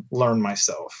to learn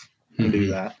myself and do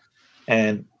that.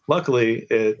 And luckily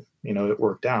it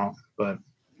worked out, but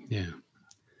yeah.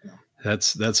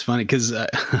 That's funny because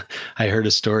I heard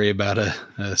a story about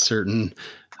a certain,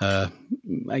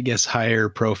 I guess, higher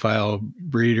profile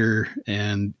breeder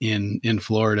and in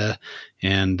Florida,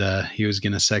 and he was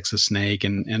going to sex a snake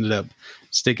and ended up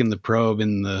sticking the probe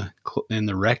in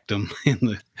the rectum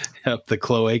up the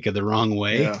cloaca the wrong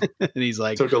way. Yeah. And he's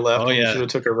like, took a left. oh yeah, should have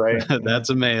took a right. That's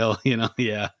a male,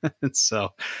 yeah. So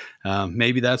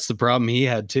maybe that's the problem he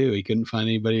had too. He couldn't find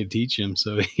anybody to teach him,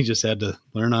 so he just had to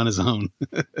learn on his own.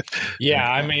 Yeah,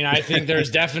 I mean, I think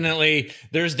there's definitely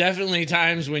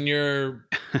times when you're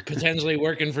potentially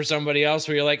working for somebody else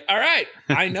where you're like, all right,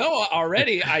 I know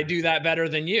already I do that better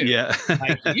than you. Yeah.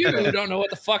 Like you don't know what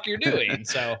the fuck you're doing.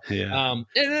 So yeah.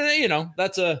 And,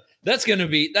 that's gonna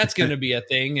be a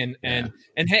thing. And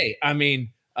hey, I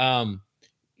mean,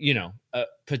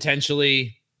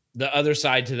 potentially the other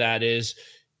side to that is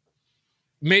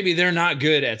maybe they're not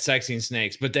good at sexing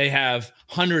snakes, but they have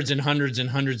hundreds and hundreds and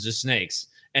hundreds of snakes.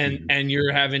 And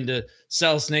you're having to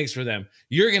sell snakes for them.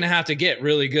 You're going to have to get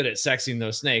really good at sexing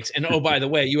those snakes. And oh, by the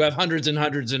way, you have hundreds and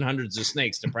hundreds and hundreds of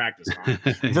snakes to practice on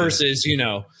versus,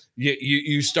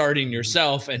 you starting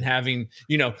yourself and having,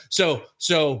 so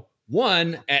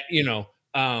one, and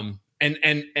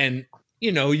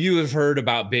you have heard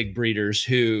about big breeders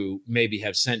who maybe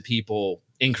have sent people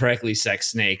incorrectly sex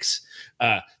snakes.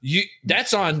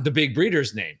 That's on the big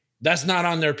breeder's name. That's not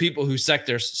on their people who sex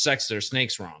their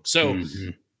snakes wrong. So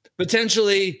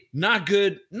potentially not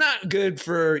good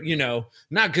for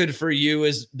you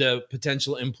as the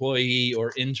potential employee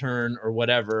or intern or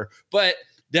whatever, but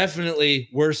definitely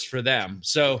worse for them.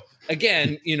 So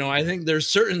again, I think there's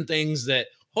certain things that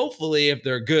hopefully if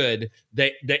they're good,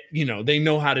 they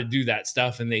know how to do that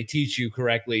stuff and they teach you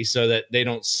correctly so that they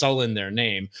don't sullen their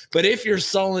name. But if you're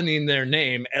sullening their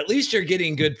name, at least you're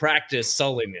getting good practice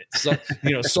sulling it. So,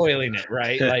 soiling it,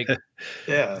 right? Like,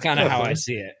 yeah, kind of how I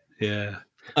see it. Yeah.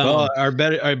 Well, our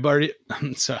buddy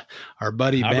Ben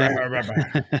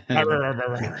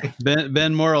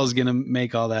Morrill is going to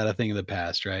make all that a thing of the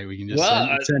past, right? We can just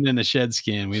send in a shed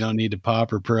skin. We don't need to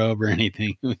pop or probe or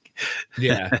anything.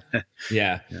 Yeah.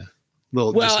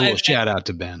 Little shout out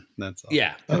to Ben. That's all.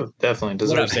 Yeah. Oh, definitely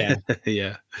deserves it.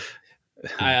 Yeah.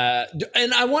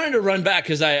 And I wanted to run back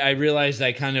because I realized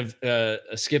I kind of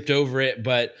skipped over it,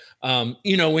 but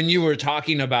when you were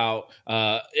talking about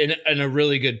in a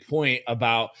really good point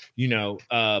about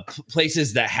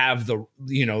places that have the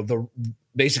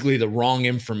basically the wrong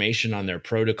information on their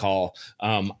protocol,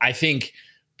 I think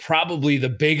probably the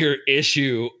bigger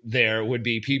issue there would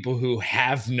be people who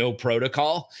have no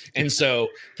protocol, and so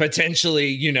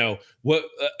potentially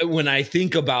when I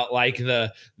think about like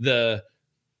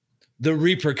the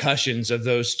repercussions of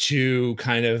those two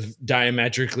kind of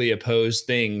diametrically opposed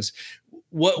things.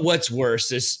 What's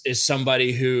worse is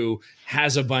somebody who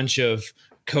has a bunch of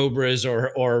cobras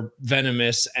or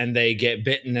venomous and they get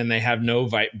bitten and they have no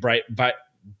bite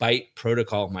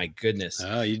protocol. My goodness.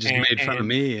 Oh, you just made fun of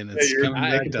me and it's coming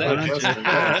back to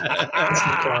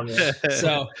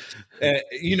So,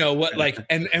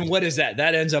 and what is that?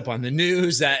 That ends up on the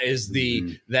news. That is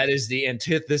the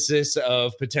antithesis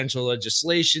of potential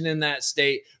legislation in that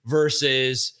state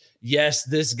versus, yes,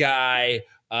 this guy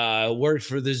worked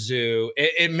for the zoo.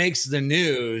 It makes the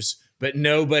news, but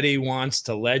nobody wants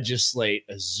to legislate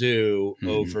a zoo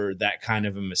over that kind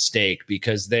of a mistake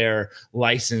because they're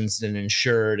licensed and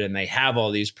insured and they have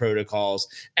all these protocols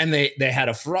and they had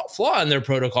a flaw in their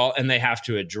protocol and they have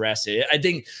to address it. I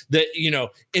think that,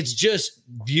 it's just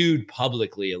viewed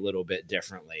publicly a little bit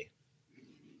differently.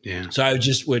 Yeah. So I would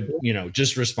just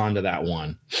respond to that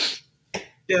one.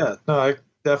 Yeah, no,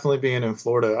 definitely being in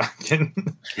Florida, I can.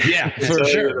 Yeah, for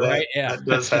sure. Right. Yeah. That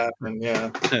does happen. Yeah.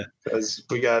 Because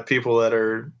we got people that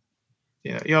are,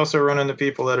 you also run into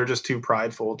people that are just too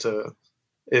prideful to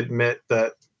admit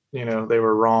that, they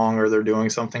were wrong or they're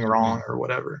doing something wrong or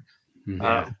whatever.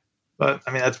 Yeah. But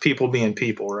I mean, that's people being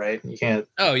people, right? You can't.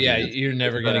 Oh yeah. You're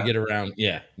never going to get around.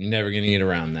 Yeah. You're never going to get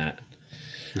around that.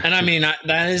 And I mean,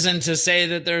 that isn't to say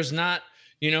that there's not,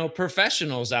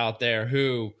 professionals out there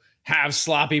who have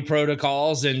sloppy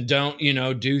protocols and don't,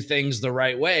 do things the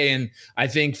right way. And I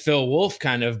think Phil Wolf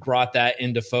kind of brought that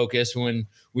into focus when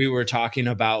we were talking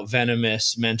about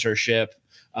venomous mentorship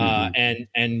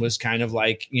and was kind of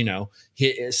like,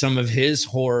 some of his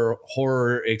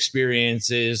horror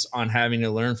experiences on having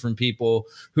to learn from people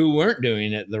who weren't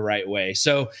doing it the right way.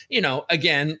 So,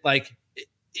 again, like,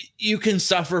 you can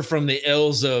suffer from the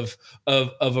ills of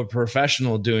a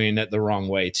professional doing it the wrong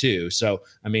way too. So,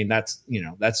 I mean, that's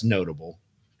notable.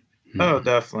 Oh,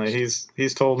 definitely.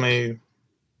 He's told me,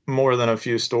 more than a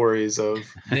few stories of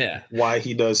Yeah. why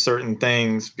he does certain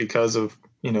things because of,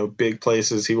 big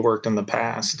places he worked in the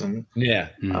past. And Yeah.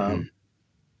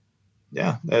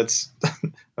 yeah, that's, I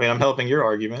mean, I'm helping your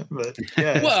argument, but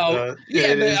yeah, Well, yeah,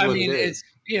 it but is I what mean, it it's,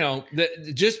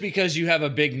 is. just because you have a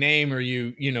big name or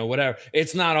whatever,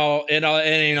 it's not all, it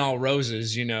ain't all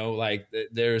roses, like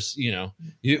there's,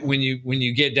 when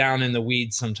you get down in the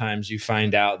weeds, sometimes you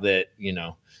find out that,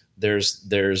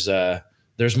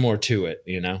 there's more to it,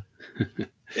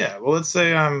 Yeah. Well, let's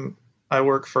say I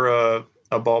work for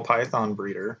a ball python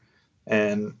breeder,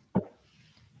 and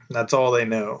that's all they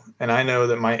know. And I know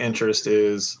that my interest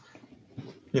is,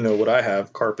 what I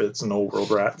have, carpets and old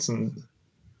world rats and,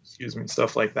 excuse me,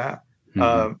 stuff like that.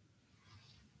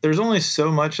 There's only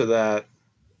so much of that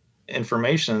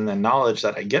information and knowledge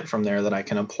that I get from there that I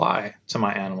can apply to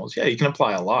my animals. Yeah, you can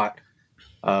apply a lot.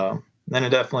 Then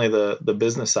definitely the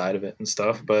business side of it and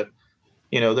stuff. But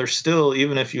there's still,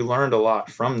 even if you learned a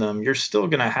lot from them, you're still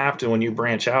going to have to, when you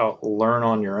branch out, learn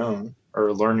on your own,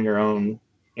 or learn your own,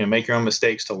 make your own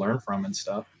mistakes to learn from and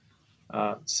stuff.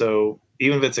 So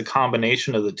even if it's a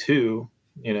combination of the two,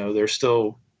 there's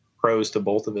still pros to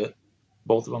both of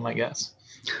them, I guess.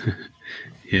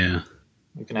 Yeah.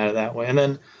 Looking at it that way. And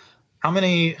then how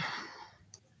many, I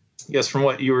guess from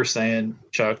what you were saying,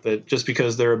 Chuck, that just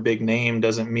because they're a big name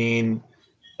doesn't mean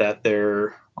that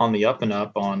they're on the up and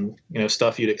up on,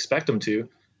 stuff you'd expect them to.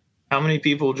 How many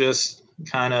people just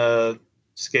kind of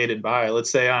skated by?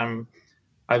 Let's say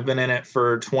I've been in it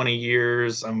for 20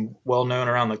 years. I'm well known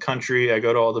around the country. I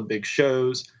go to all the big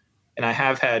shows, and I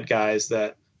have had guys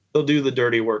that they'll do the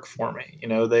dirty work for me.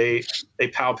 They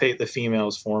palpate the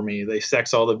females for me. They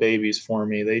sex all the babies for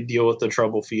me. They deal with the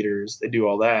trouble feeders. They do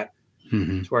all that.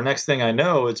 To where next thing I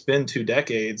know, it's been 2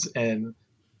 decades, and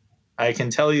I can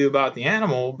tell you about the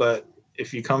animal, but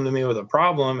if you come to me with a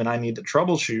problem and I need to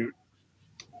troubleshoot,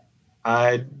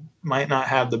 I might not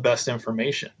have the best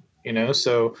information,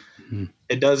 so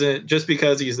it doesn't, just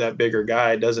because he's that bigger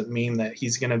guy doesn't mean that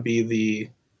he's going to be the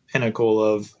pinnacle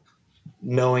of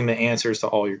knowing the answers to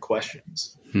all your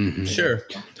questions. Sure.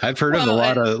 I've heard of a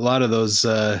lot of those,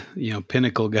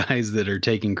 pinnacle guys that are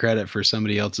taking credit for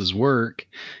somebody else's work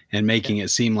and making it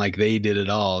seem like they did it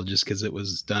all just because it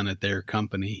was done at their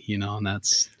company, and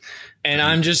that's. And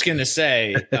I'm just going to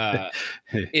say,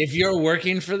 if you're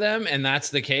working for them and that's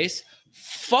the case,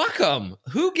 fuck them.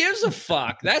 Who gives a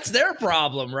fuck? That's their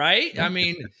problem, right? I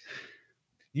mean,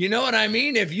 you know what I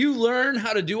mean? If you learn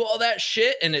how to do all that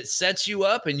shit and it sets you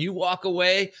up and you walk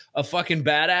away a fucking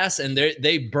badass and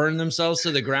they burn themselves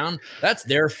to the ground, that's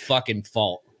their fucking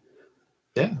fault.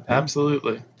 Yeah,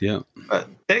 absolutely. Yeah. But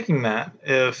taking that,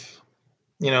 if,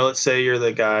 let's say you're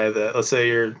the guy that, let's say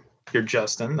you're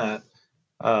Justin that,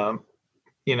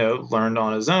 learned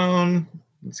on his own.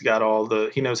 He's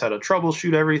got he knows how to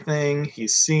troubleshoot everything.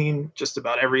 He's seen just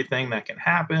about everything that can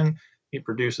happen. He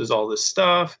produces all this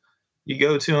stuff. You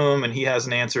go to him and he has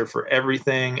an answer for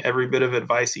everything. Every bit of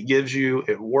advice he gives you,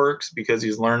 it works because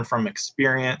he's learned from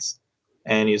experience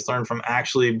and he's learned from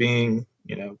actually being,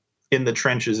 in the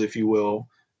trenches, if you will,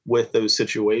 with those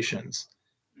situations.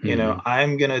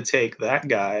 I'm going to take that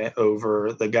guy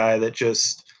over the guy that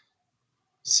just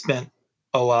spent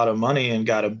a lot of money and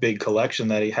got a big collection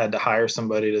that he had to hire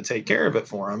somebody to take care of it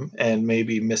for him and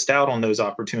maybe missed out on those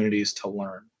opportunities to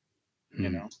learn.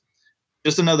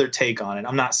 Just another take on it.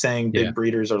 I'm not saying big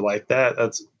breeders are like that.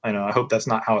 That's, I hope that's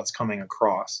not how it's coming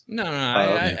across. No,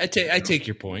 I take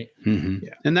your point.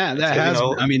 Yeah. And that has,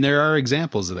 I mean, there are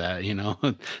examples of that,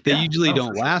 they usually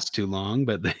don't last too long,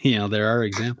 but there are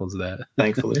examples of that.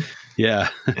 Thankfully. Yeah.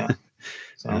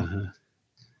 So.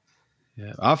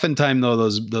 Yeah. Oftentimes though,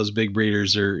 those big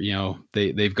breeders are,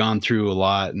 they've gone through a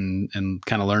lot and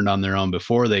kind of learned on their own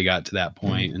before they got to that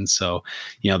point. And so,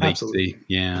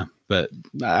 but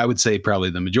I would say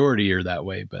probably the majority are that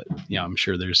way, but I'm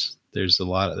sure there's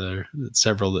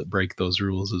several that break those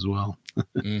rules as well.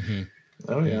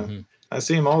 Oh yeah. I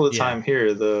see them all the time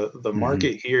here. The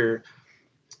market here,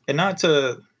 and not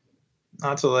to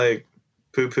like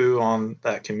poo poo on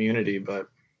that community, but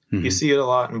you see it a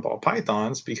lot in ball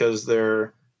pythons because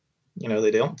they're,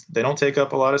 they don't take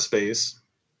up a lot of space.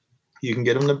 You can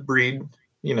get them to breed,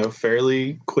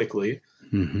 fairly quickly.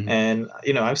 And,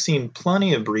 I've seen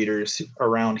plenty of breeders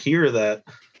around here that,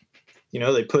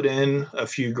 they put in a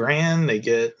few grand, they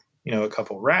get, a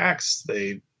couple racks,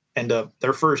 they end up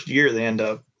their first year, they end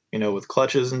up, with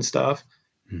clutches and stuff.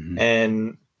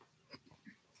 And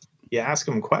you ask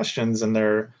them questions and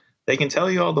they can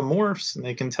tell you all the morphs and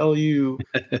they can tell you,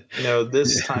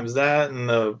 this times that and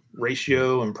the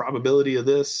ratio and probability of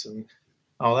this and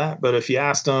all that. But if you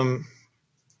asked them,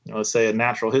 let's say a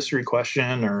natural history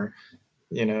question or,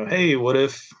 hey, what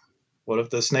if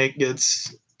the snake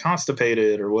gets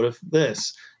constipated, or what if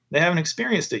this? They haven't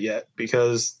experienced it yet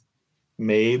because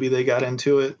maybe they got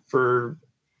into it for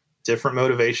different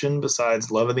motivation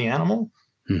besides love of the animal.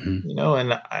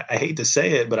 And I hate to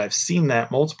say it, but I've seen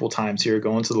that multiple times here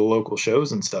going to the local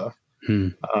shows and stuff.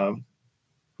 So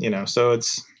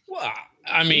it's, well,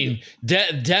 I mean,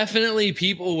 definitely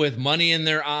people with money in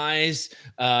their eyes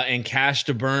and cash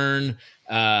to burn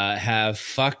have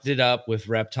fucked it up with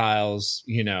reptiles,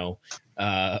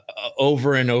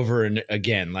 over and over and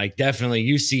again. Like, definitely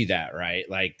you see that, right?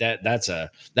 Like that's a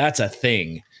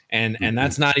thing. And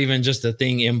that's not even just a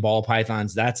thing in ball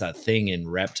pythons. That's a thing in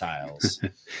reptiles.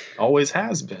 Always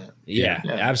has been. Yeah,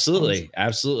 absolutely.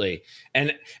 Absolutely.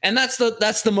 And that's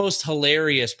the most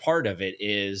hilarious part of it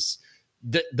is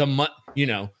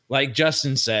like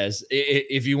Justin says,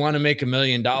 if you want to make $1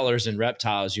 million in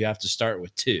reptiles, you have to start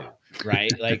with 2,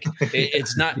 right? Like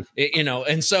it's not,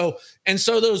 and so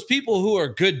those people who are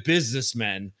good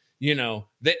businessmen,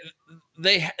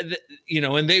 they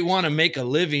and they want to make a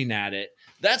living at it.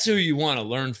 That's who you want to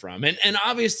learn from. And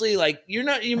obviously, like, you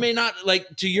may not, like,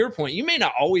 to your point, you may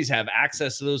not always have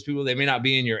access to those people. They may not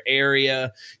be in your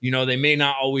area. They may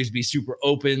not always be super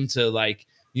open to, like,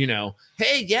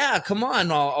 hey, yeah, come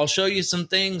on, I'll show you some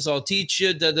things. I'll teach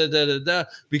you,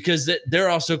 because they're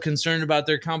also concerned about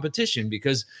their competition,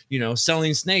 because,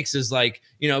 selling snakes is like,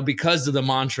 because of the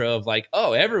mantra of like,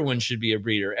 oh, everyone should be a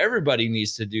breeder. Everybody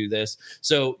needs to do this.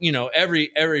 So,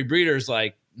 every breeder's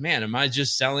like, man, am I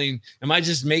just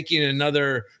making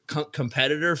another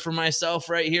competitor for myself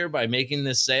right here by making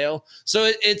this sale?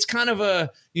 So it's kind of a,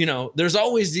 there's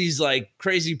always these like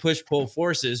crazy push-pull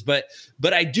forces, but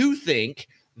I do think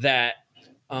that,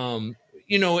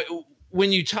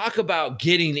 when you talk about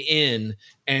getting in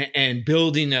and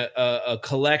building a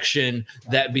collection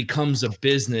that becomes a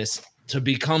business, to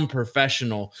become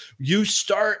professional, you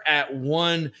start at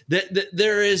one.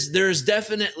 There's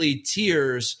definitely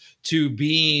tiers to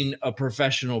being a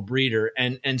professional breeder,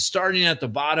 and starting at the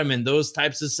bottom in those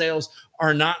types of sales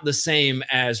are not the same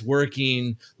as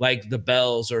working like the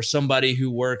Bells or somebody who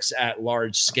works at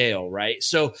large scale, right?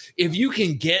 So if you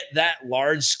can get that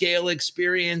large scale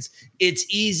experience, it's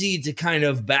easy to kind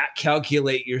of back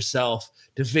calculate yourself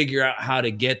to figure out how to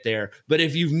get there. But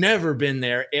if you've never been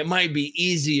there, it might be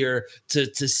easier to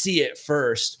see it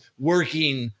first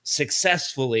working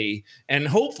successfully, and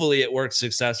hopefully it works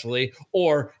successfully.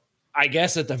 Or I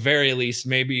guess at the very least,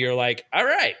 maybe you're like, all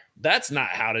right, that's not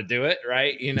how to do it,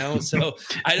 right? So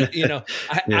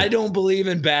I don't believe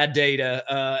in bad data.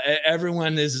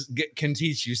 Everyone can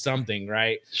teach you something,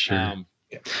 right? Sure.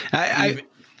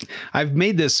 I've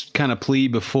made this kind of plea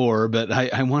before, but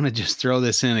I want to just throw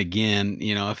this in again.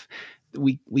 If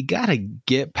we got to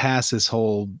get past this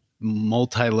whole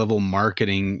multi-level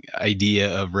marketing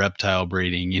idea of reptile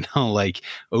breeding, like,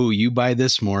 oh, you buy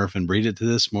this morph and breed it to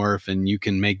this morph and you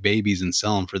can make babies and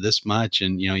sell them for this much.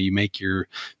 And, you make your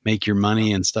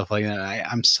money and stuff like that.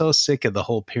 I'm so sick of the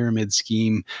whole pyramid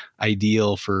scheme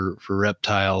ideal for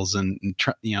reptiles and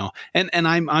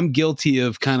I'm guilty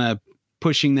of kind of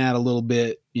pushing that a little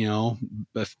bit,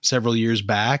 several years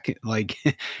back, like,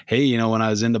 hey, when I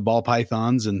was into ball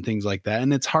pythons and things like that.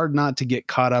 And it's hard not to get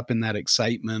caught up in that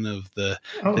excitement of the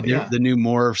new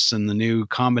morphs and the new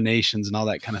combinations and all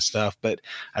that kind of stuff. But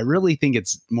I really think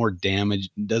it's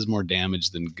does more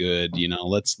damage than good.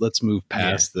 Let's move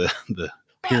past the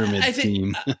pyramid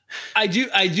scheme. I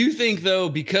do think, though,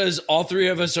 because all 3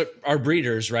 of us are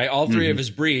breeders, right? All 3 of us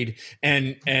breed.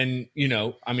 And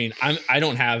I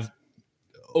don't have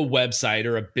a website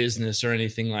or a business or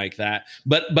anything like that,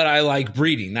 but I like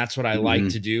breeding. That's what I like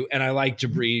to do. And I like to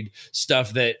breed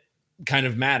stuff that kind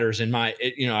of matters in my,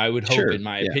 I would hope, in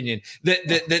my opinion,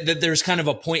 that there's kind of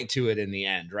a point to it in the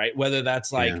end, right? Whether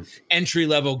that's like entry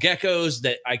level geckos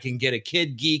that I can get a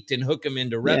kid geeked and hook them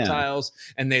into reptiles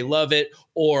and they love it,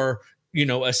 or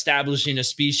establishing a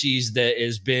species that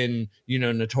has been,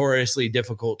 notoriously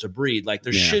difficult to breed. Like,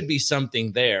 there should be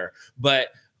something there, but,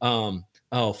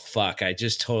 oh fuck! I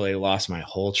just totally lost my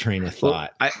whole train of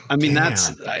thought. Well, I mean, I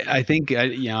think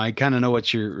I kind of know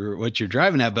what you're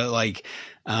driving at, but like,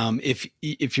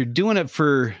 if you're doing it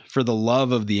for the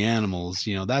love of the animals,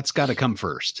 that's got to come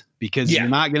first, because you're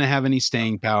not going to have any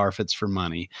staying power if it's for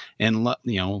money. And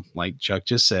like Chuck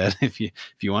just said, if you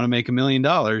want to make $1 million, you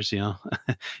got to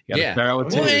figure out what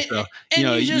to do. So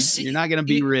you're not going to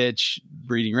be rich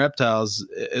breeding reptiles,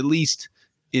 at least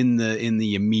in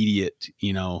the immediate,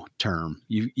 term.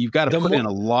 You've got to put in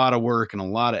a lot of work and a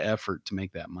lot of effort to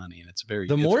make that money, and it's very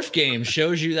difficult. Morph game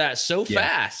shows you that so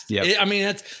fast. Yep. I mean,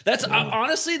 that's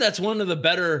honestly, that's one of the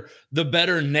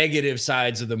better negative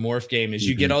sides of the Morph game is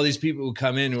you get all these people who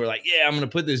come in who are like, yeah, I'm going to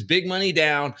put this big money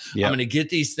down. Yep. I'm going to get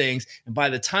these things. And by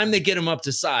the time they get them up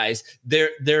to size,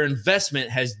 their investment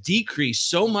has decreased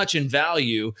so much in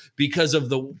value because of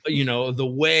the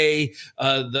way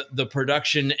the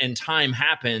production and time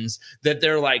happens that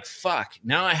they're like, fuck,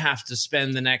 now I have to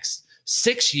spend the next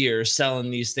 6 years selling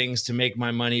these things to make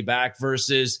my money back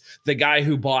versus the guy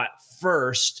who bought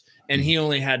first and he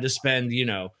only had to spend,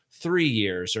 3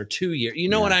 years or 2 years. You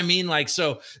know what I mean? Like,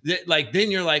 so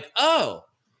then you're like, oh,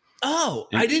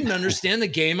 I didn't understand the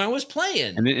game I was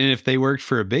playing. And if they worked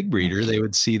for a big breeder, they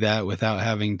would see that without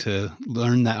having to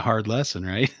learn that hard lesson,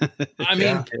 right? I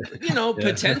mean,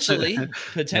 potentially.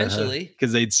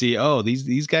 Because they'd see, oh,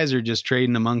 these guys are just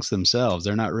trading amongst themselves.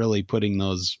 They're not really putting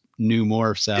those new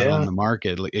morphs out on the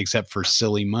market, except for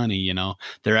silly money.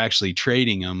 They're actually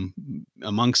trading them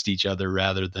amongst each other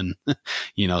rather than,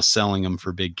 selling them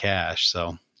for big cash.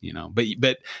 So.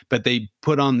 But they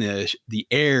put on the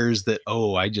airs that,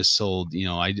 oh, I just sold,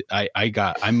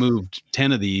 I moved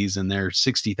 10 of these and they're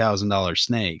 $60,000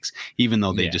 snakes, even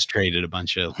though they just traded a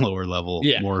bunch of lower level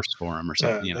morphs for them or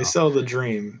something. They sell the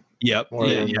dream. Yep.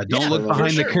 Don't look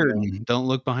behind the curtain. Don't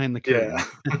look behind the curtain.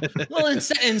 Yeah. Well, and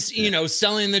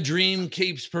selling the dream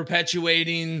keeps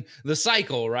perpetuating the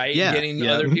cycle, right? Yeah. Getting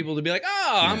other people to be like,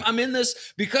 oh, I'm in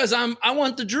this because I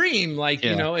want the dream. Like,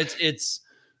 it's.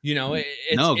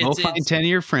 Go find 10 of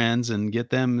your friends and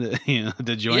get them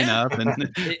to join up,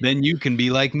 and then you can be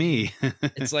like me.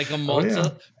 It's like a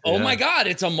my God,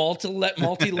 it's a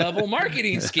multi-level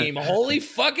marketing scheme. Holy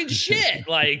fucking shit.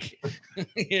 Like,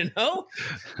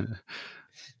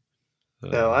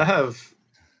 No, I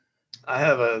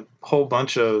have a whole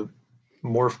bunch of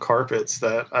morph carpets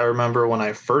that I remember when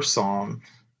I first saw them,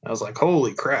 I was like,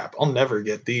 holy crap, I'll never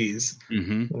get these.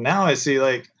 Mm-hmm. Now I see,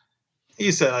 like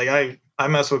you said, like I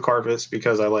mess with carpets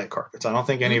because I like carpets. I don't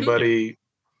think anybody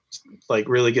like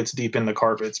really gets deep into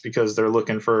carpets because they're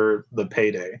looking for the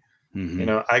payday.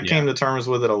 Mm-hmm. I came to terms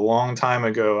with it a long time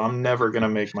ago. I'm never going to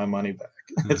make my money back.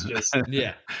 It's just,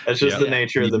 it's just the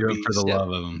nature of the beast. For the love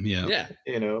of them. Yeah.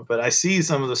 But I see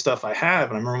some of the stuff I have,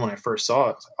 and I remember when I first saw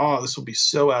it, I was like, oh, this will be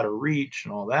so out of reach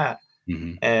and all that.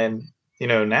 Mm-hmm. And,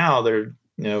 now they're,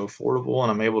 affordable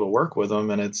and I'm able to work with them.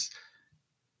 And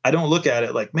I don't look at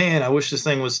it like, man, I wish this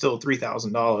thing was still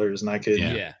 $3,000 and I could,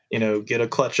 get a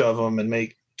clutch of them and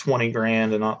make 20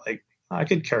 grand. And I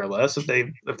could care less if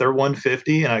they're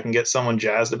 150 and I can get someone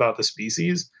jazzed about the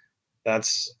species.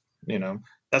 That's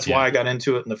why I got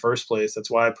into it in the first place. That's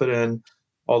why I put in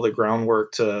all the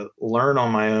groundwork to learn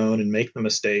on my own and make the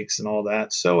mistakes and all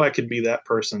that. So I could be that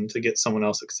person to get someone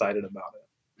else excited about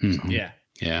it. Mm-hmm. Yeah.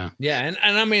 Yeah. Yeah.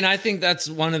 And I mean, I think that's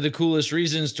one of the coolest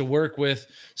reasons to work with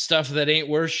stuff that ain't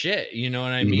worth shit. You know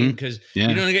what I mean? Because you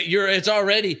don't get it's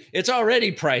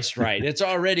already priced right. It's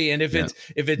already, and if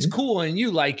it's cool and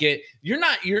you like it,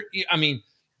 I mean,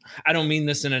 I don't mean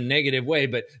this in a negative way,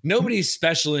 but nobody's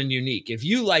special and unique. If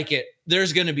you like it,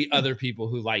 there's going to be other people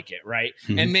who like it. Right.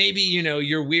 Mm-hmm. And maybe,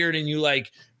 you're weird and you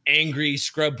like angry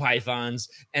scrub pythons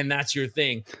and that's your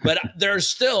thing, but there's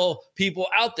still people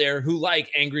out there who like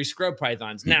angry scrub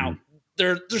pythons. Now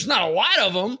there's not a lot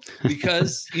of them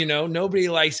because nobody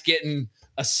likes getting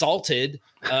assaulted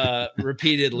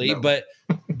repeatedly, but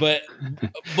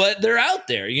they're out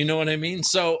there, you know what I mean?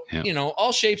 So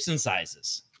all shapes and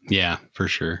sizes. Yeah, for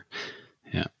sure.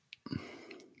 Yeah.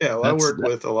 Well, I work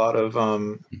with a lot of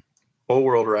old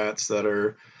world rats that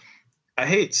are, I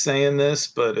hate saying this,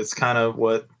 but it's kind of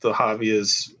what the hobby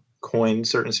has coined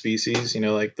certain species,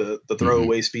 like the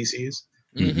throwaway species.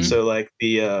 Mm-hmm. So like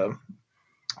the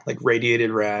like radiated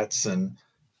rats and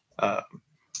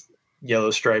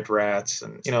yellow striped rats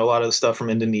and, a lot of the stuff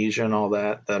from Indonesia and all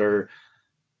that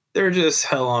they're just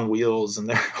hell on wheels and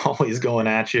they're always going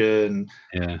at you. And,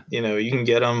 you can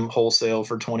get them wholesale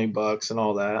for $20 and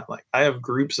all that. Like I have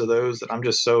groups of those that I'm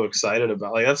just so excited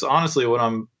about. Like that's honestly what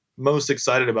I'm most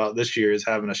excited about this year is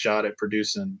having a shot at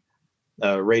producing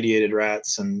radiated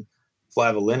rats and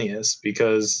Flavolineus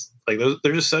because like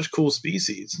they're just such cool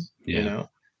species,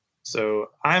 So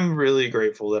I'm really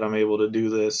grateful that I'm able to do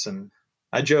this. And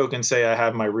I joke and say I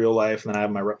have my real life and then I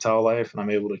have my reptile life and I'm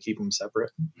able to keep them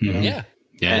separate. Yeah.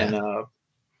 And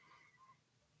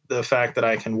the fact that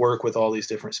I can work with all these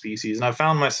different species. And I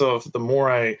found myself, the more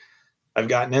I've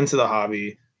gotten into the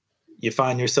hobby, you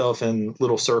find yourself in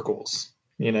little circles.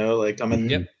 Like I'm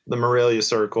in the Morelia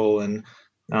circle and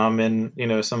I'm in,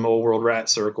 some old world rat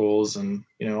circles and,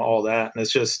 all that. And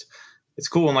it's it's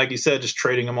cool. And like you said, just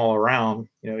trading them all around,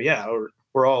 yeah,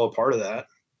 we're all a part of that,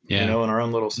 in our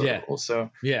own little circle. Yeah. So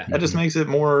yeah, that just makes it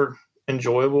more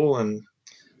enjoyable. And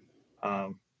I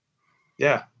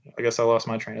guess I lost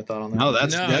my train of thought on that. No,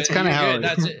 that's kind of how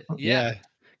that's it. Yeah.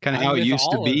 Kind of how it used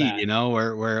to be,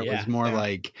 where it was more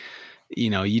like,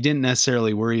 you didn't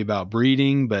necessarily worry about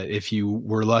breeding, but if you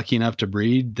were lucky enough to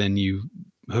breed, then you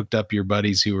hooked up your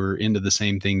buddies who were into the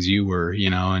same things you were,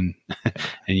 and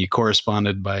and you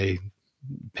corresponded by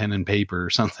pen and paper or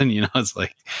something. It's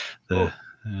like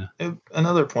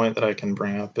another point that I can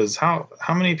bring up is how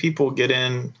many people get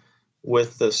in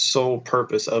with the sole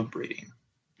purpose of breeding.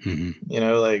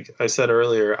 Like I said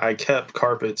earlier, I kept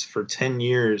carpets for 10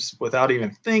 years without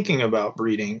even thinking about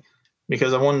breeding,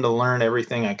 because I wanted to learn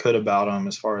everything I could about them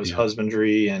as far as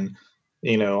husbandry and,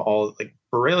 all. Like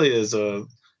Morelia is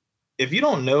if you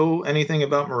don't know anything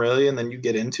about Morelia and then you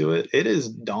get into it, it is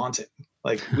daunting.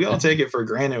 Like we all take it for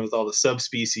granted with all the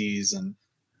subspecies and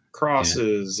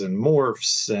crosses and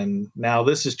morphs, and now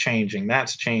this is changing,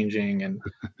 that's changing. And,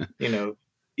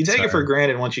 you take it for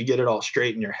granted once you get it all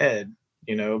straight in your head,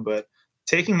 but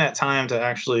taking that time to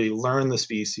actually learn the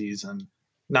species and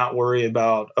not worry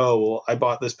about, oh, well, I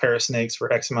bought this pair of snakes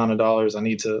for X amount of dollars, I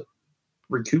need to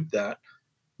recoup that.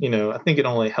 I think it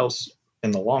only helps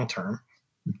in the long term.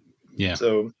 Yeah.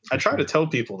 So I try to tell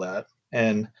people that,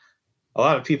 and a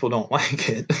lot of people don't like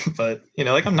it, but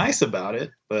like I'm nice about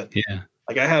it. But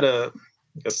like I had a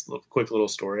quick little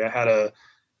story. I had a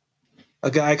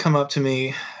guy come up to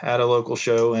me at a local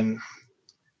show, and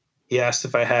he asked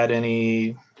if I had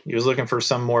any. He was looking for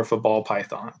some more of a ball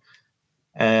python,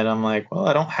 and I'm like, well,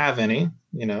 I don't have any.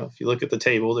 If you look at the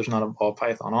table, there's not a ball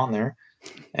python on there.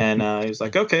 And he was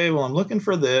like, okay, well, I'm looking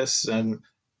for this, and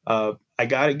I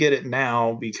got to get it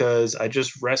now because I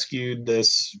just rescued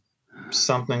this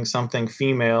something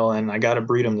female, and I got to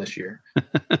breed them this year.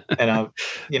 And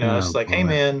it's like, hey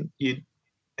man,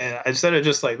 and I said it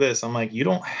just like this. I'm like, you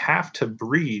don't have to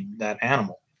breed that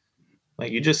animal.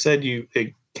 Like you just said,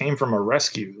 it came from a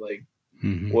rescue. Like,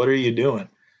 what are you doing?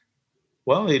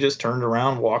 Well, he just turned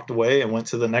around, walked away, and went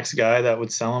to the next guy that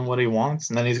would sell him what he wants,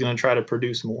 and then he's going to try to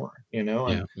produce more. And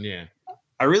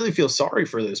I really feel sorry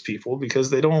for those people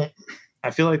because they don't. I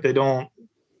feel like they don't.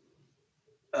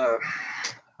 How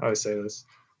do I say this?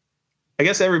 I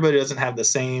guess everybody doesn't have the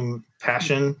same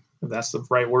passion, if that's the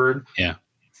right word. Yeah.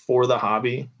 For the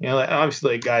hobby,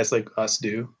 obviously guys like us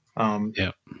do. And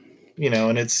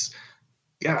it's,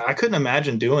 I couldn't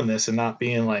imagine doing this and not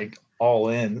being like all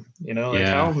in,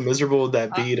 how miserable would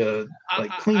that be to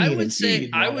like clean? I would say,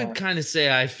 I would kind of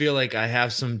say, I feel like I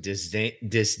have some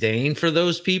disdain for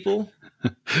those people.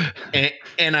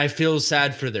 and I feel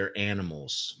sad for their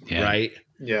animals, right?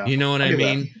 Yeah. You know what I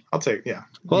mean? That. I'll take,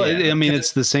 Well, I mean,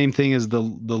 it's the same thing as the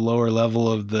lower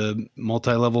level of the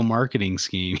multi-level marketing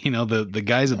scheme. The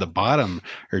guys at the bottom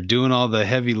are doing all the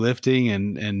heavy lifting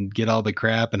and get all the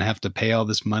crap and have to pay all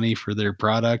this money for their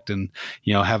product and,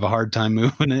 have a hard time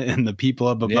moving it. And the people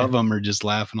up above them are just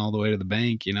laughing all the way to the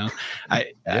bank.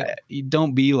 I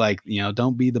don't be like,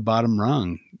 don't be the bottom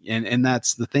rung. And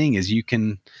that's the thing is you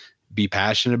can be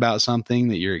passionate about something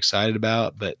that you're excited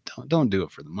about, but don't do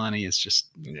it for the money. It's just,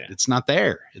 it's not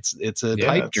there. It's a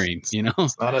pipe dream,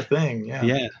 It's not a thing.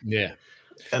 Yeah.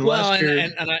 And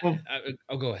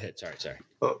I'll go ahead. Sorry.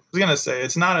 Well, I was going to say,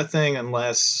 it's not a thing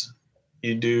unless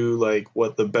you do like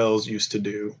what the Bells used to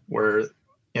do, where,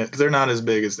 because they're not as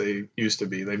big as they used to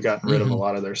be. They've gotten rid of a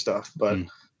lot of their stuff, but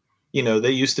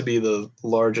they used to be the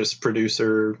largest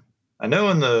producer, I know,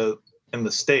 in the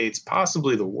States,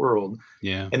 possibly the world.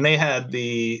 Yeah. And they had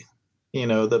the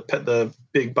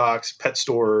big box pet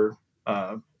store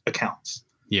accounts.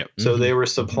 Yep. So they were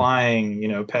supplying,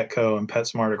 Petco and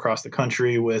PetSmart across the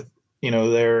country with,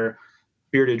 their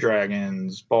bearded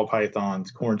dragons, ball pythons,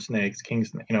 corn snakes, king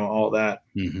snake, all that.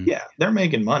 Yeah, they're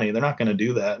making money. They're not going to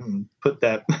do that and put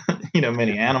that,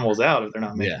 many animals out if they're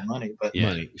not making money. But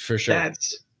money for sure.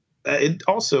 It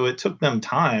took them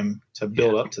time to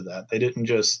build up to that. They didn't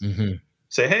just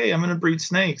say, hey, I'm going to breed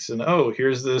snakes. And,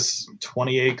 here's this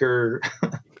 20-acre,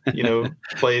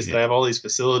 place that I have all these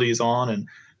facilities on. And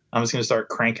I'm just going to start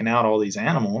cranking out all these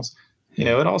animals.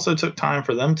 It also took time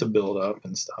for them to build up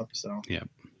and stuff. So,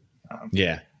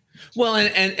 Well,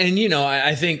 and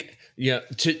I think,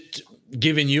 to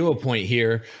giving you a point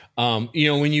here,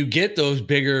 when you get those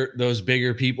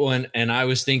bigger people, and I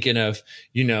was thinking of,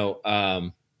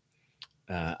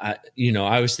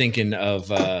 I was thinking of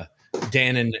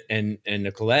Dan and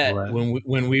Nicolette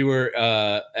when we were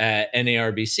at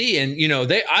NARBC,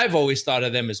 and I've always thought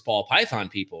of them as ball python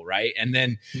people, right? And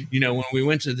then when we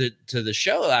went to the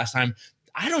show last time,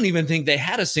 I don't even think they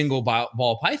had a single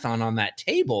ball python on that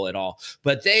table at all,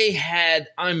 but they had,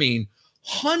 I mean,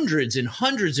 hundreds and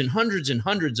hundreds and hundreds and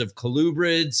hundreds of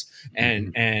colubrids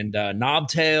and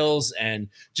knobtails and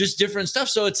just different stuff.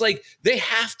 So it's like they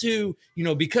have to, you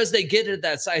know, because they get it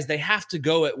that size, they have to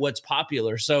go at what's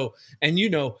popular. So, and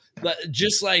you know,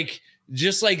 just like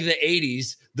the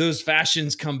 80s, those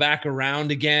fashions come back around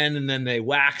again, and then they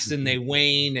wax and they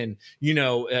wane. And, you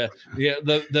know,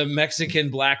 the Mexican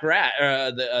black rat,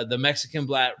 the Mexican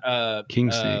black king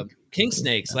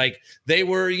snakes, like they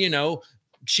were, you know,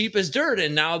 cheap as dirt,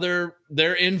 and now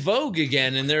they're in vogue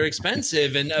again, and they're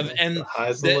expensive, and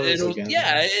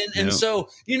so,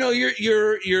 you know,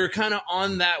 you're kind of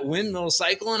on that windmill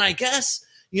cycle. And I guess,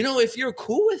 you know, if you're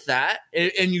cool with that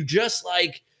and you just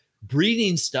like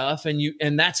breeding stuff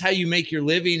and that's how you make your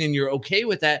living and you're okay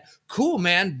with that, cool,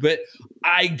 man. But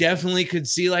I definitely could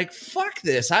see like, fuck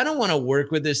this, I don't want to work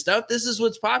with this stuff, this is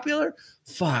what's popular,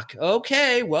 fuck,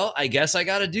 okay, well, I guess I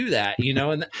got to do that, you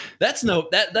know. And that's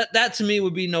that to me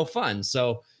would be no fun.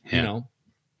 So you know,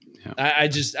 I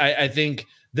think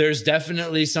there's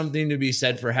definitely something to be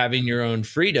said for having your own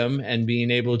freedom and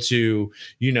being able to,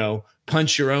 you know,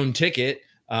 punch your own ticket.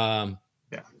 So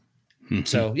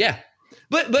yeah.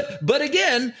 But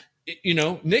again, you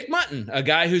know, Nick Mutton, a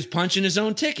guy who's punching his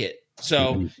own ticket.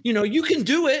 So, you know, you can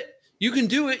do it.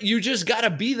 You just got to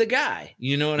be the guy.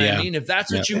 You know what I mean? If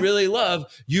that's what you really love,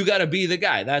 you got to be the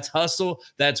guy. That's hustle.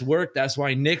 That's work. That's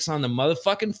why Nick's on the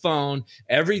motherfucking phone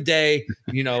every day,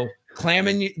 you know,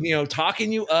 clamming you, you know,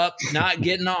 talking you up, not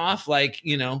getting off, like,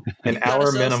 you know, an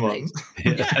hour minimum.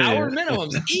 Hour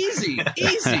minimums. Easy.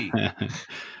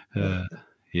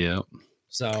 Yeah.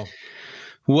 So.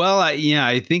 Well,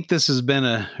 I think this has been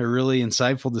a really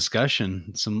insightful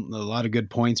discussion. A lot of good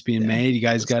points being made. You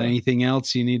guys got anything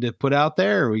else you need to put out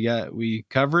there? We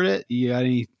covered it. You got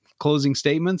any closing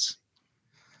statements?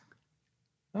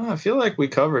 I feel like we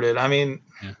covered it. I mean,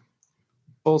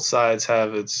 both sides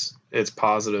have its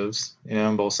positives, you know,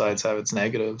 and both sides have its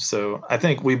negatives. So I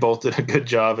think we both did a good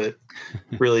job at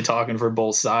really talking for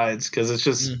both sides, because it's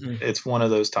just it's one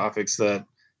of those topics that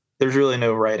there's really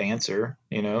no right answer,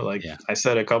 you know. Like I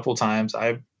said a couple times,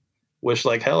 I wish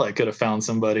like hell I could have found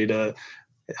somebody to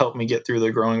help me get through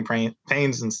the growing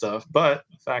pains and stuff. But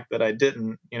the fact that I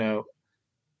didn't, you know,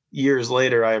 years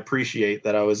later, I appreciate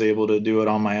that I was able to do it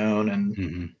on my own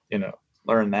and, you know,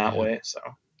 learn that way. So,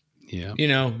 you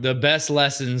know, the best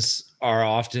lessons are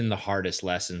often the hardest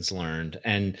lessons learned.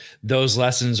 And those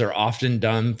lessons are often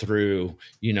done through,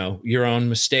 you know, your own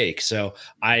mistakes. So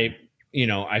I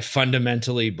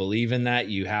fundamentally believe in that.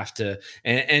 You have to,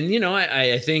 and you know,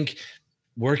 I think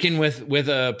working with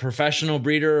a professional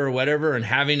breeder or whatever, and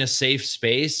having a safe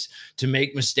space to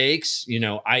make mistakes, you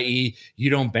know, i.e. you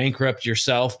don't bankrupt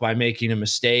yourself by making a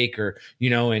mistake, or, you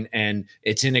know, and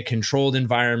it's in a controlled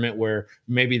environment where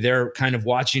maybe they're kind of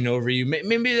watching over you.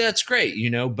 Maybe that's great, you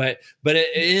know, but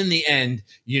in the end,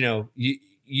 you know,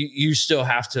 you still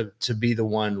have to be the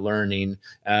one learning,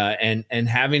 and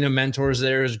having a mentor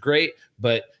there is great,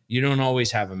 but you don't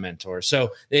always have a mentor.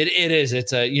 So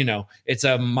it's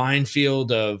a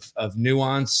minefield of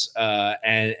nuance,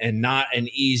 and not an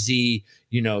easy,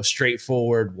 you know,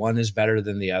 straightforward one is better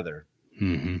than the other.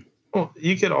 Well,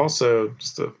 you could also,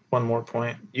 just one more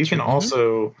point, you can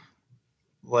also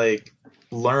like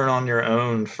learn on your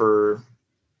own for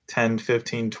 10,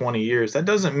 15, 20 years. That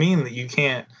doesn't mean that you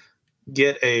can't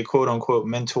get a quote unquote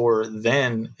mentor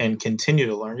then and continue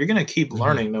to learn. You're going to keep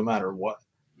learning no matter what,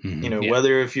 you know,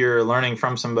 whether if you're learning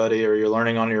from somebody or you're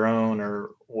learning on your own or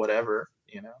whatever,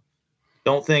 you know.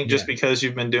 Don't think just because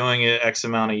you've been doing it X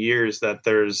amount of years that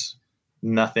there's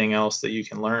nothing else that you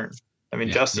can learn. I mean,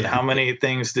 Justin, how many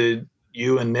things did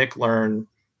you and Nick learn,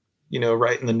 you know,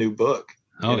 writing the new book?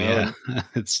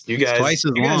 It's you guys twice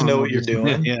as long. You guys know what you're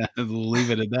doing. We'll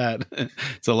leave it at that.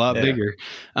 It's a lot bigger.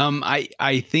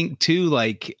 I think too,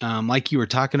 like you were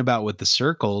talking about with the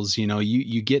circles, you know,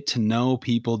 you get to know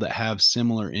people that have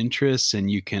similar interests,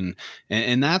 and you can,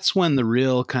 and that's when the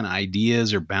real kind of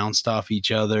ideas are bounced off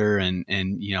each other, and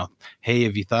you know, hey,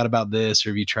 have you thought about this, or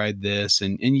have you tried this,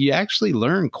 and you actually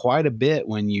learn quite a bit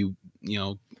when you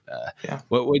know.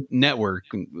 What network,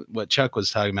 what Chuck was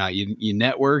talking about, you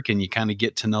network and you kind of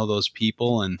get to know those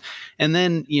people, and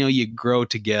then, you know, you grow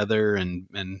together, and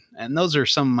those are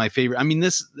some of my favorite. I mean,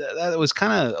 that was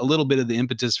kind of a little bit of the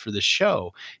impetus for the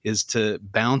show, is to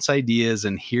bounce ideas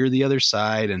and hear the other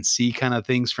side and see kind of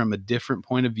things from a different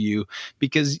point of view,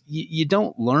 because you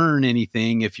don't learn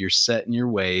anything if you're set in your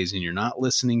ways and you're not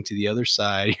listening to the other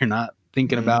side. You're not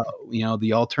thinking about,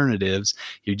 the alternatives.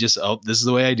 You just, this is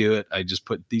the way I do it. I just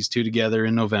put these two together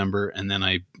in November, and then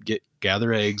I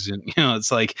gather eggs, and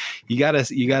it's like you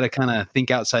gotta kind of think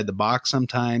outside the box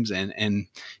sometimes, and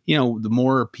the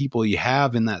more people you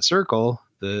have in that circle,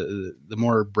 the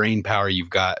more brain power you've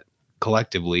got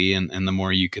collectively, and the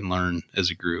more you can learn as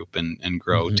a group and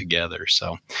grow together.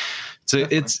 So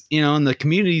it's and the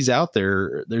communities out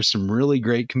there's some really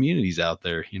great communities out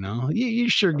there. You're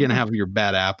sure gonna have your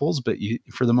bad apples, but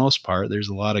for the most part, there's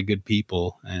a lot of good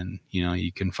people, and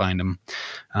you can find them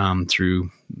through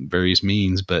various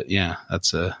means. But yeah,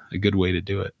 that's a good way to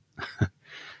do it.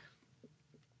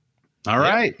 All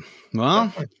right.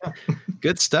 Well,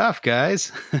 good stuff,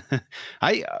 guys.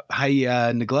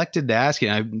 I neglected to ask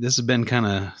you. This has been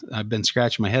I've been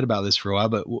scratching my head about this for a while,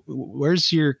 but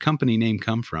where's your company name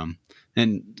come from?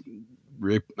 And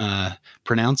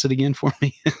pronounce it again for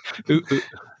me.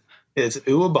 It's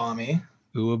Uwabami.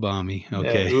 Uwabami.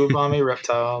 Okay. Yeah, Uwabami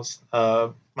Reptiles.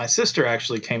 My sister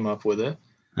actually came up with it.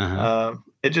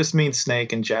 It just means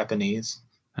snake in Japanese.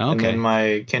 Okay. And then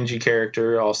my Kenji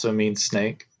character also means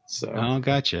snake. So,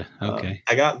 gotcha. Okay.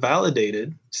 I got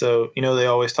validated. So, they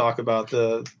always talk about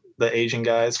the Asian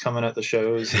guys coming at the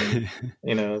shows and,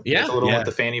 with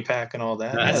the fanny pack and all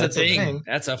that. That's a thing.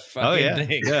 That's a fucking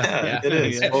thing. Yeah, it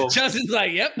is. Well, Justin's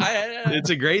like, yep. It's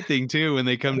a great thing too when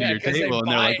they come to your table and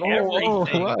they're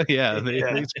like,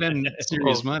 they spend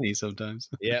serious money sometimes.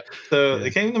 Yep. So they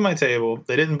came to my table.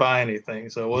 They didn't buy anything.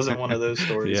 So it wasn't one of those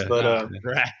stories, but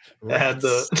I had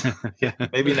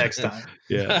maybe next time.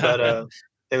 Yeah. But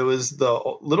it was the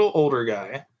little older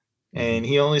guy, and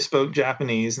he only spoke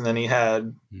Japanese, and then he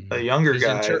had a younger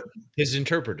guy, his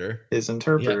interpreter. Yep.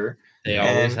 They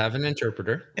always have an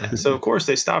interpreter. Yeah, so of course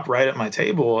they stopped right at my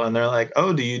table, and they're like,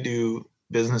 "Oh, do you do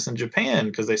business in Japan?"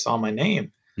 Because they saw my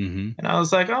name, and I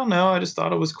was like, "Oh no, I just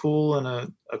thought it was cool and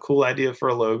a cool idea for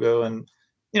a logo, and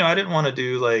I didn't want to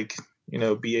do like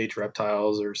BH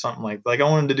Reptiles or something like I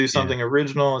wanted to do something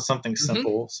original and something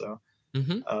simple." So.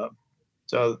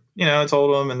 So, I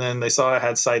told them, and then they saw I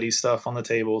had CITES stuff on the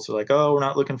table. So like, oh, we're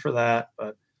not looking for that.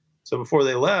 But so before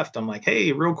they left, I'm like,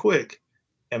 hey, real quick,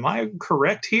 am I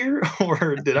correct here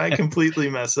or did I completely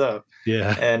mess up?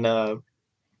 Yeah. And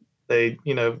they,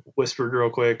 whispered real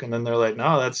quick, and then they're like,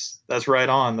 no, that's right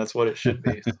on. That's what it should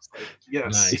be. So it's like,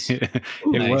 yes.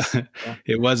 Nice.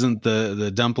 It wasn't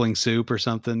the dumpling soup or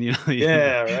something,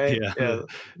 Yeah, right. Yeah.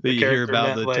 You hear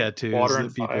about the tattoos water that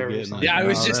and people fire get. Yeah, I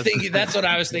was just thinking. That's what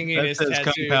I was thinking. It says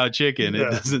Kung Pao chicken. It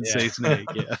doesn't say snake.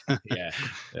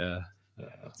 Yeah.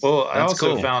 Well, I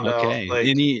also found out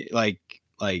any like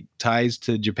ties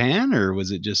to Japan, or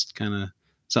was it just kind of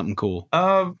something cool?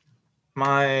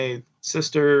 My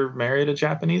sister married a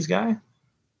Japanese guy,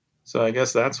 so I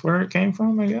guess that's where it came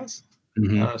from. I guess.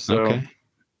 So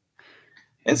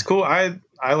it's cool. I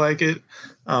like it.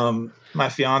 My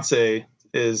fiance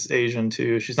is Asian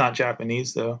too. She's not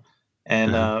Japanese though,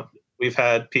 and we've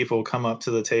had people come up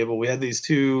to the table. We had these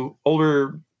two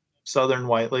older Southern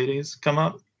white ladies come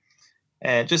up,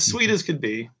 and just sweet as could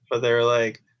be, but they're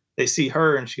like, they see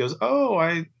her and she goes, "Oh,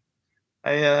 I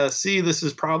see this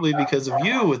is probably because of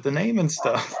you with the name and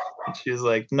stuff." And she's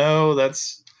like, "No,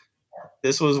 this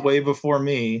was way before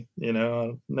me. I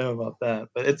don't know about that."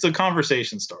 But it's a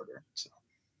conversation starter. So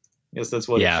I guess that's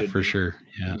what it should for be. sure.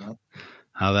 Yeah.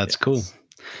 Oh, that's cool.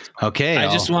 Okay.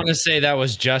 I just want to say that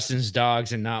was Justin's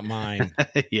dogs and not mine.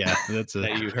 Yeah.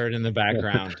 That you heard in the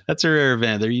background. That's a rare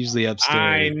event. They're usually upstairs.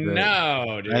 I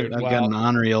know, dude. I've got an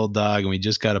ornery old dog, and we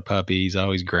just got a puppy. He's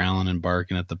always growling and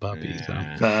barking at the puppy. So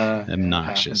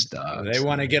obnoxious dogs. They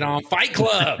want to get on Fight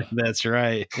Club. That's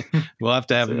right. We'll have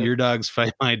to have your dogs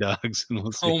fight my dogs, and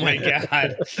we'll see. Oh my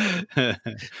God.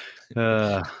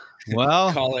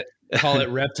 Well, call it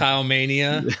Reptile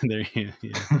Mania.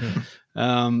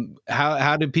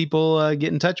 How do people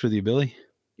get in touch with you, Billy?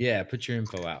 Yeah, put your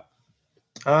info out.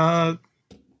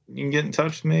 You can get in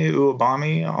touch with me,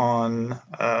 Uwabami, on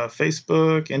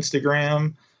Facebook,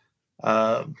 Instagram.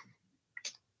 I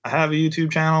have a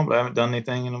YouTube channel, but I haven't done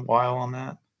anything in a while on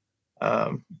that.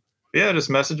 Just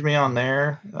message me on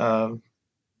there. I'm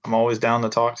always down to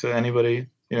talk to anybody,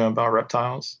 about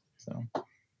reptiles. So,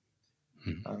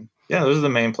 those are the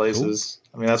main places.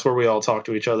 Cool. I mean, that's where we all talk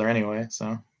to each other anyway.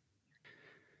 So.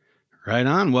 Right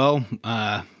on. Well,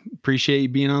 appreciate you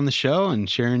being on the show and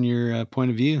sharing your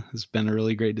point of view. It's been a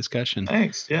really great discussion.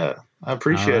 Thanks. Yeah, I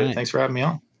appreciate it. Thanks for having me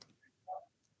on.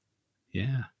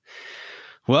 Yeah.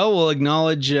 Well, we'll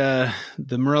acknowledge the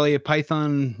Morelia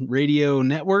Python Radio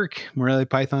Network,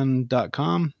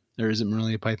 MoreliaPython.com, or is it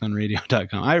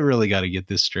MoreliaPythonRadio.com? I really got to get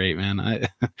this straight, man.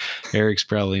 Eric's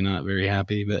probably not very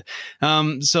happy, but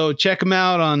so check them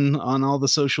out on all the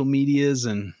social medias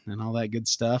and all that good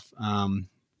stuff.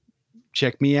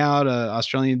 Check me out,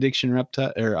 Australian Addiction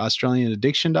Reptile or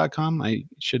AustralianAddiction.com. I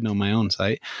should know my own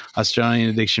site, Australian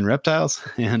Addiction Reptiles,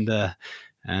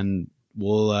 and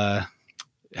we'll.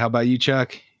 How about you,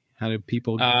 Chuck? How do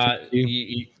people find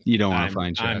you? You don't want to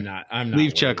find Chuck. I'm not.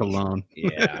 Leave Chuck alone.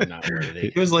 Yeah, I'm not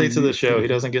worthy. He was late to the show. He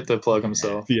doesn't get to plug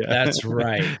himself. Yeah, that's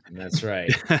right. That's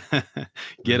right.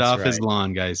 Get off his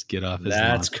lawn, guys. Get off his lawn.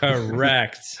 That's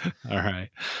correct. All right.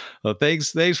 Well,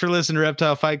 thanks for listening to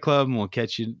Reptile Fight Club, and we'll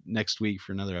catch you next week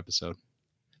for another episode.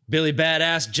 Billy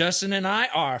Badass, Justin, and I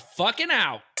are fucking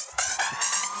out.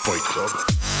 Fight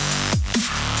Club.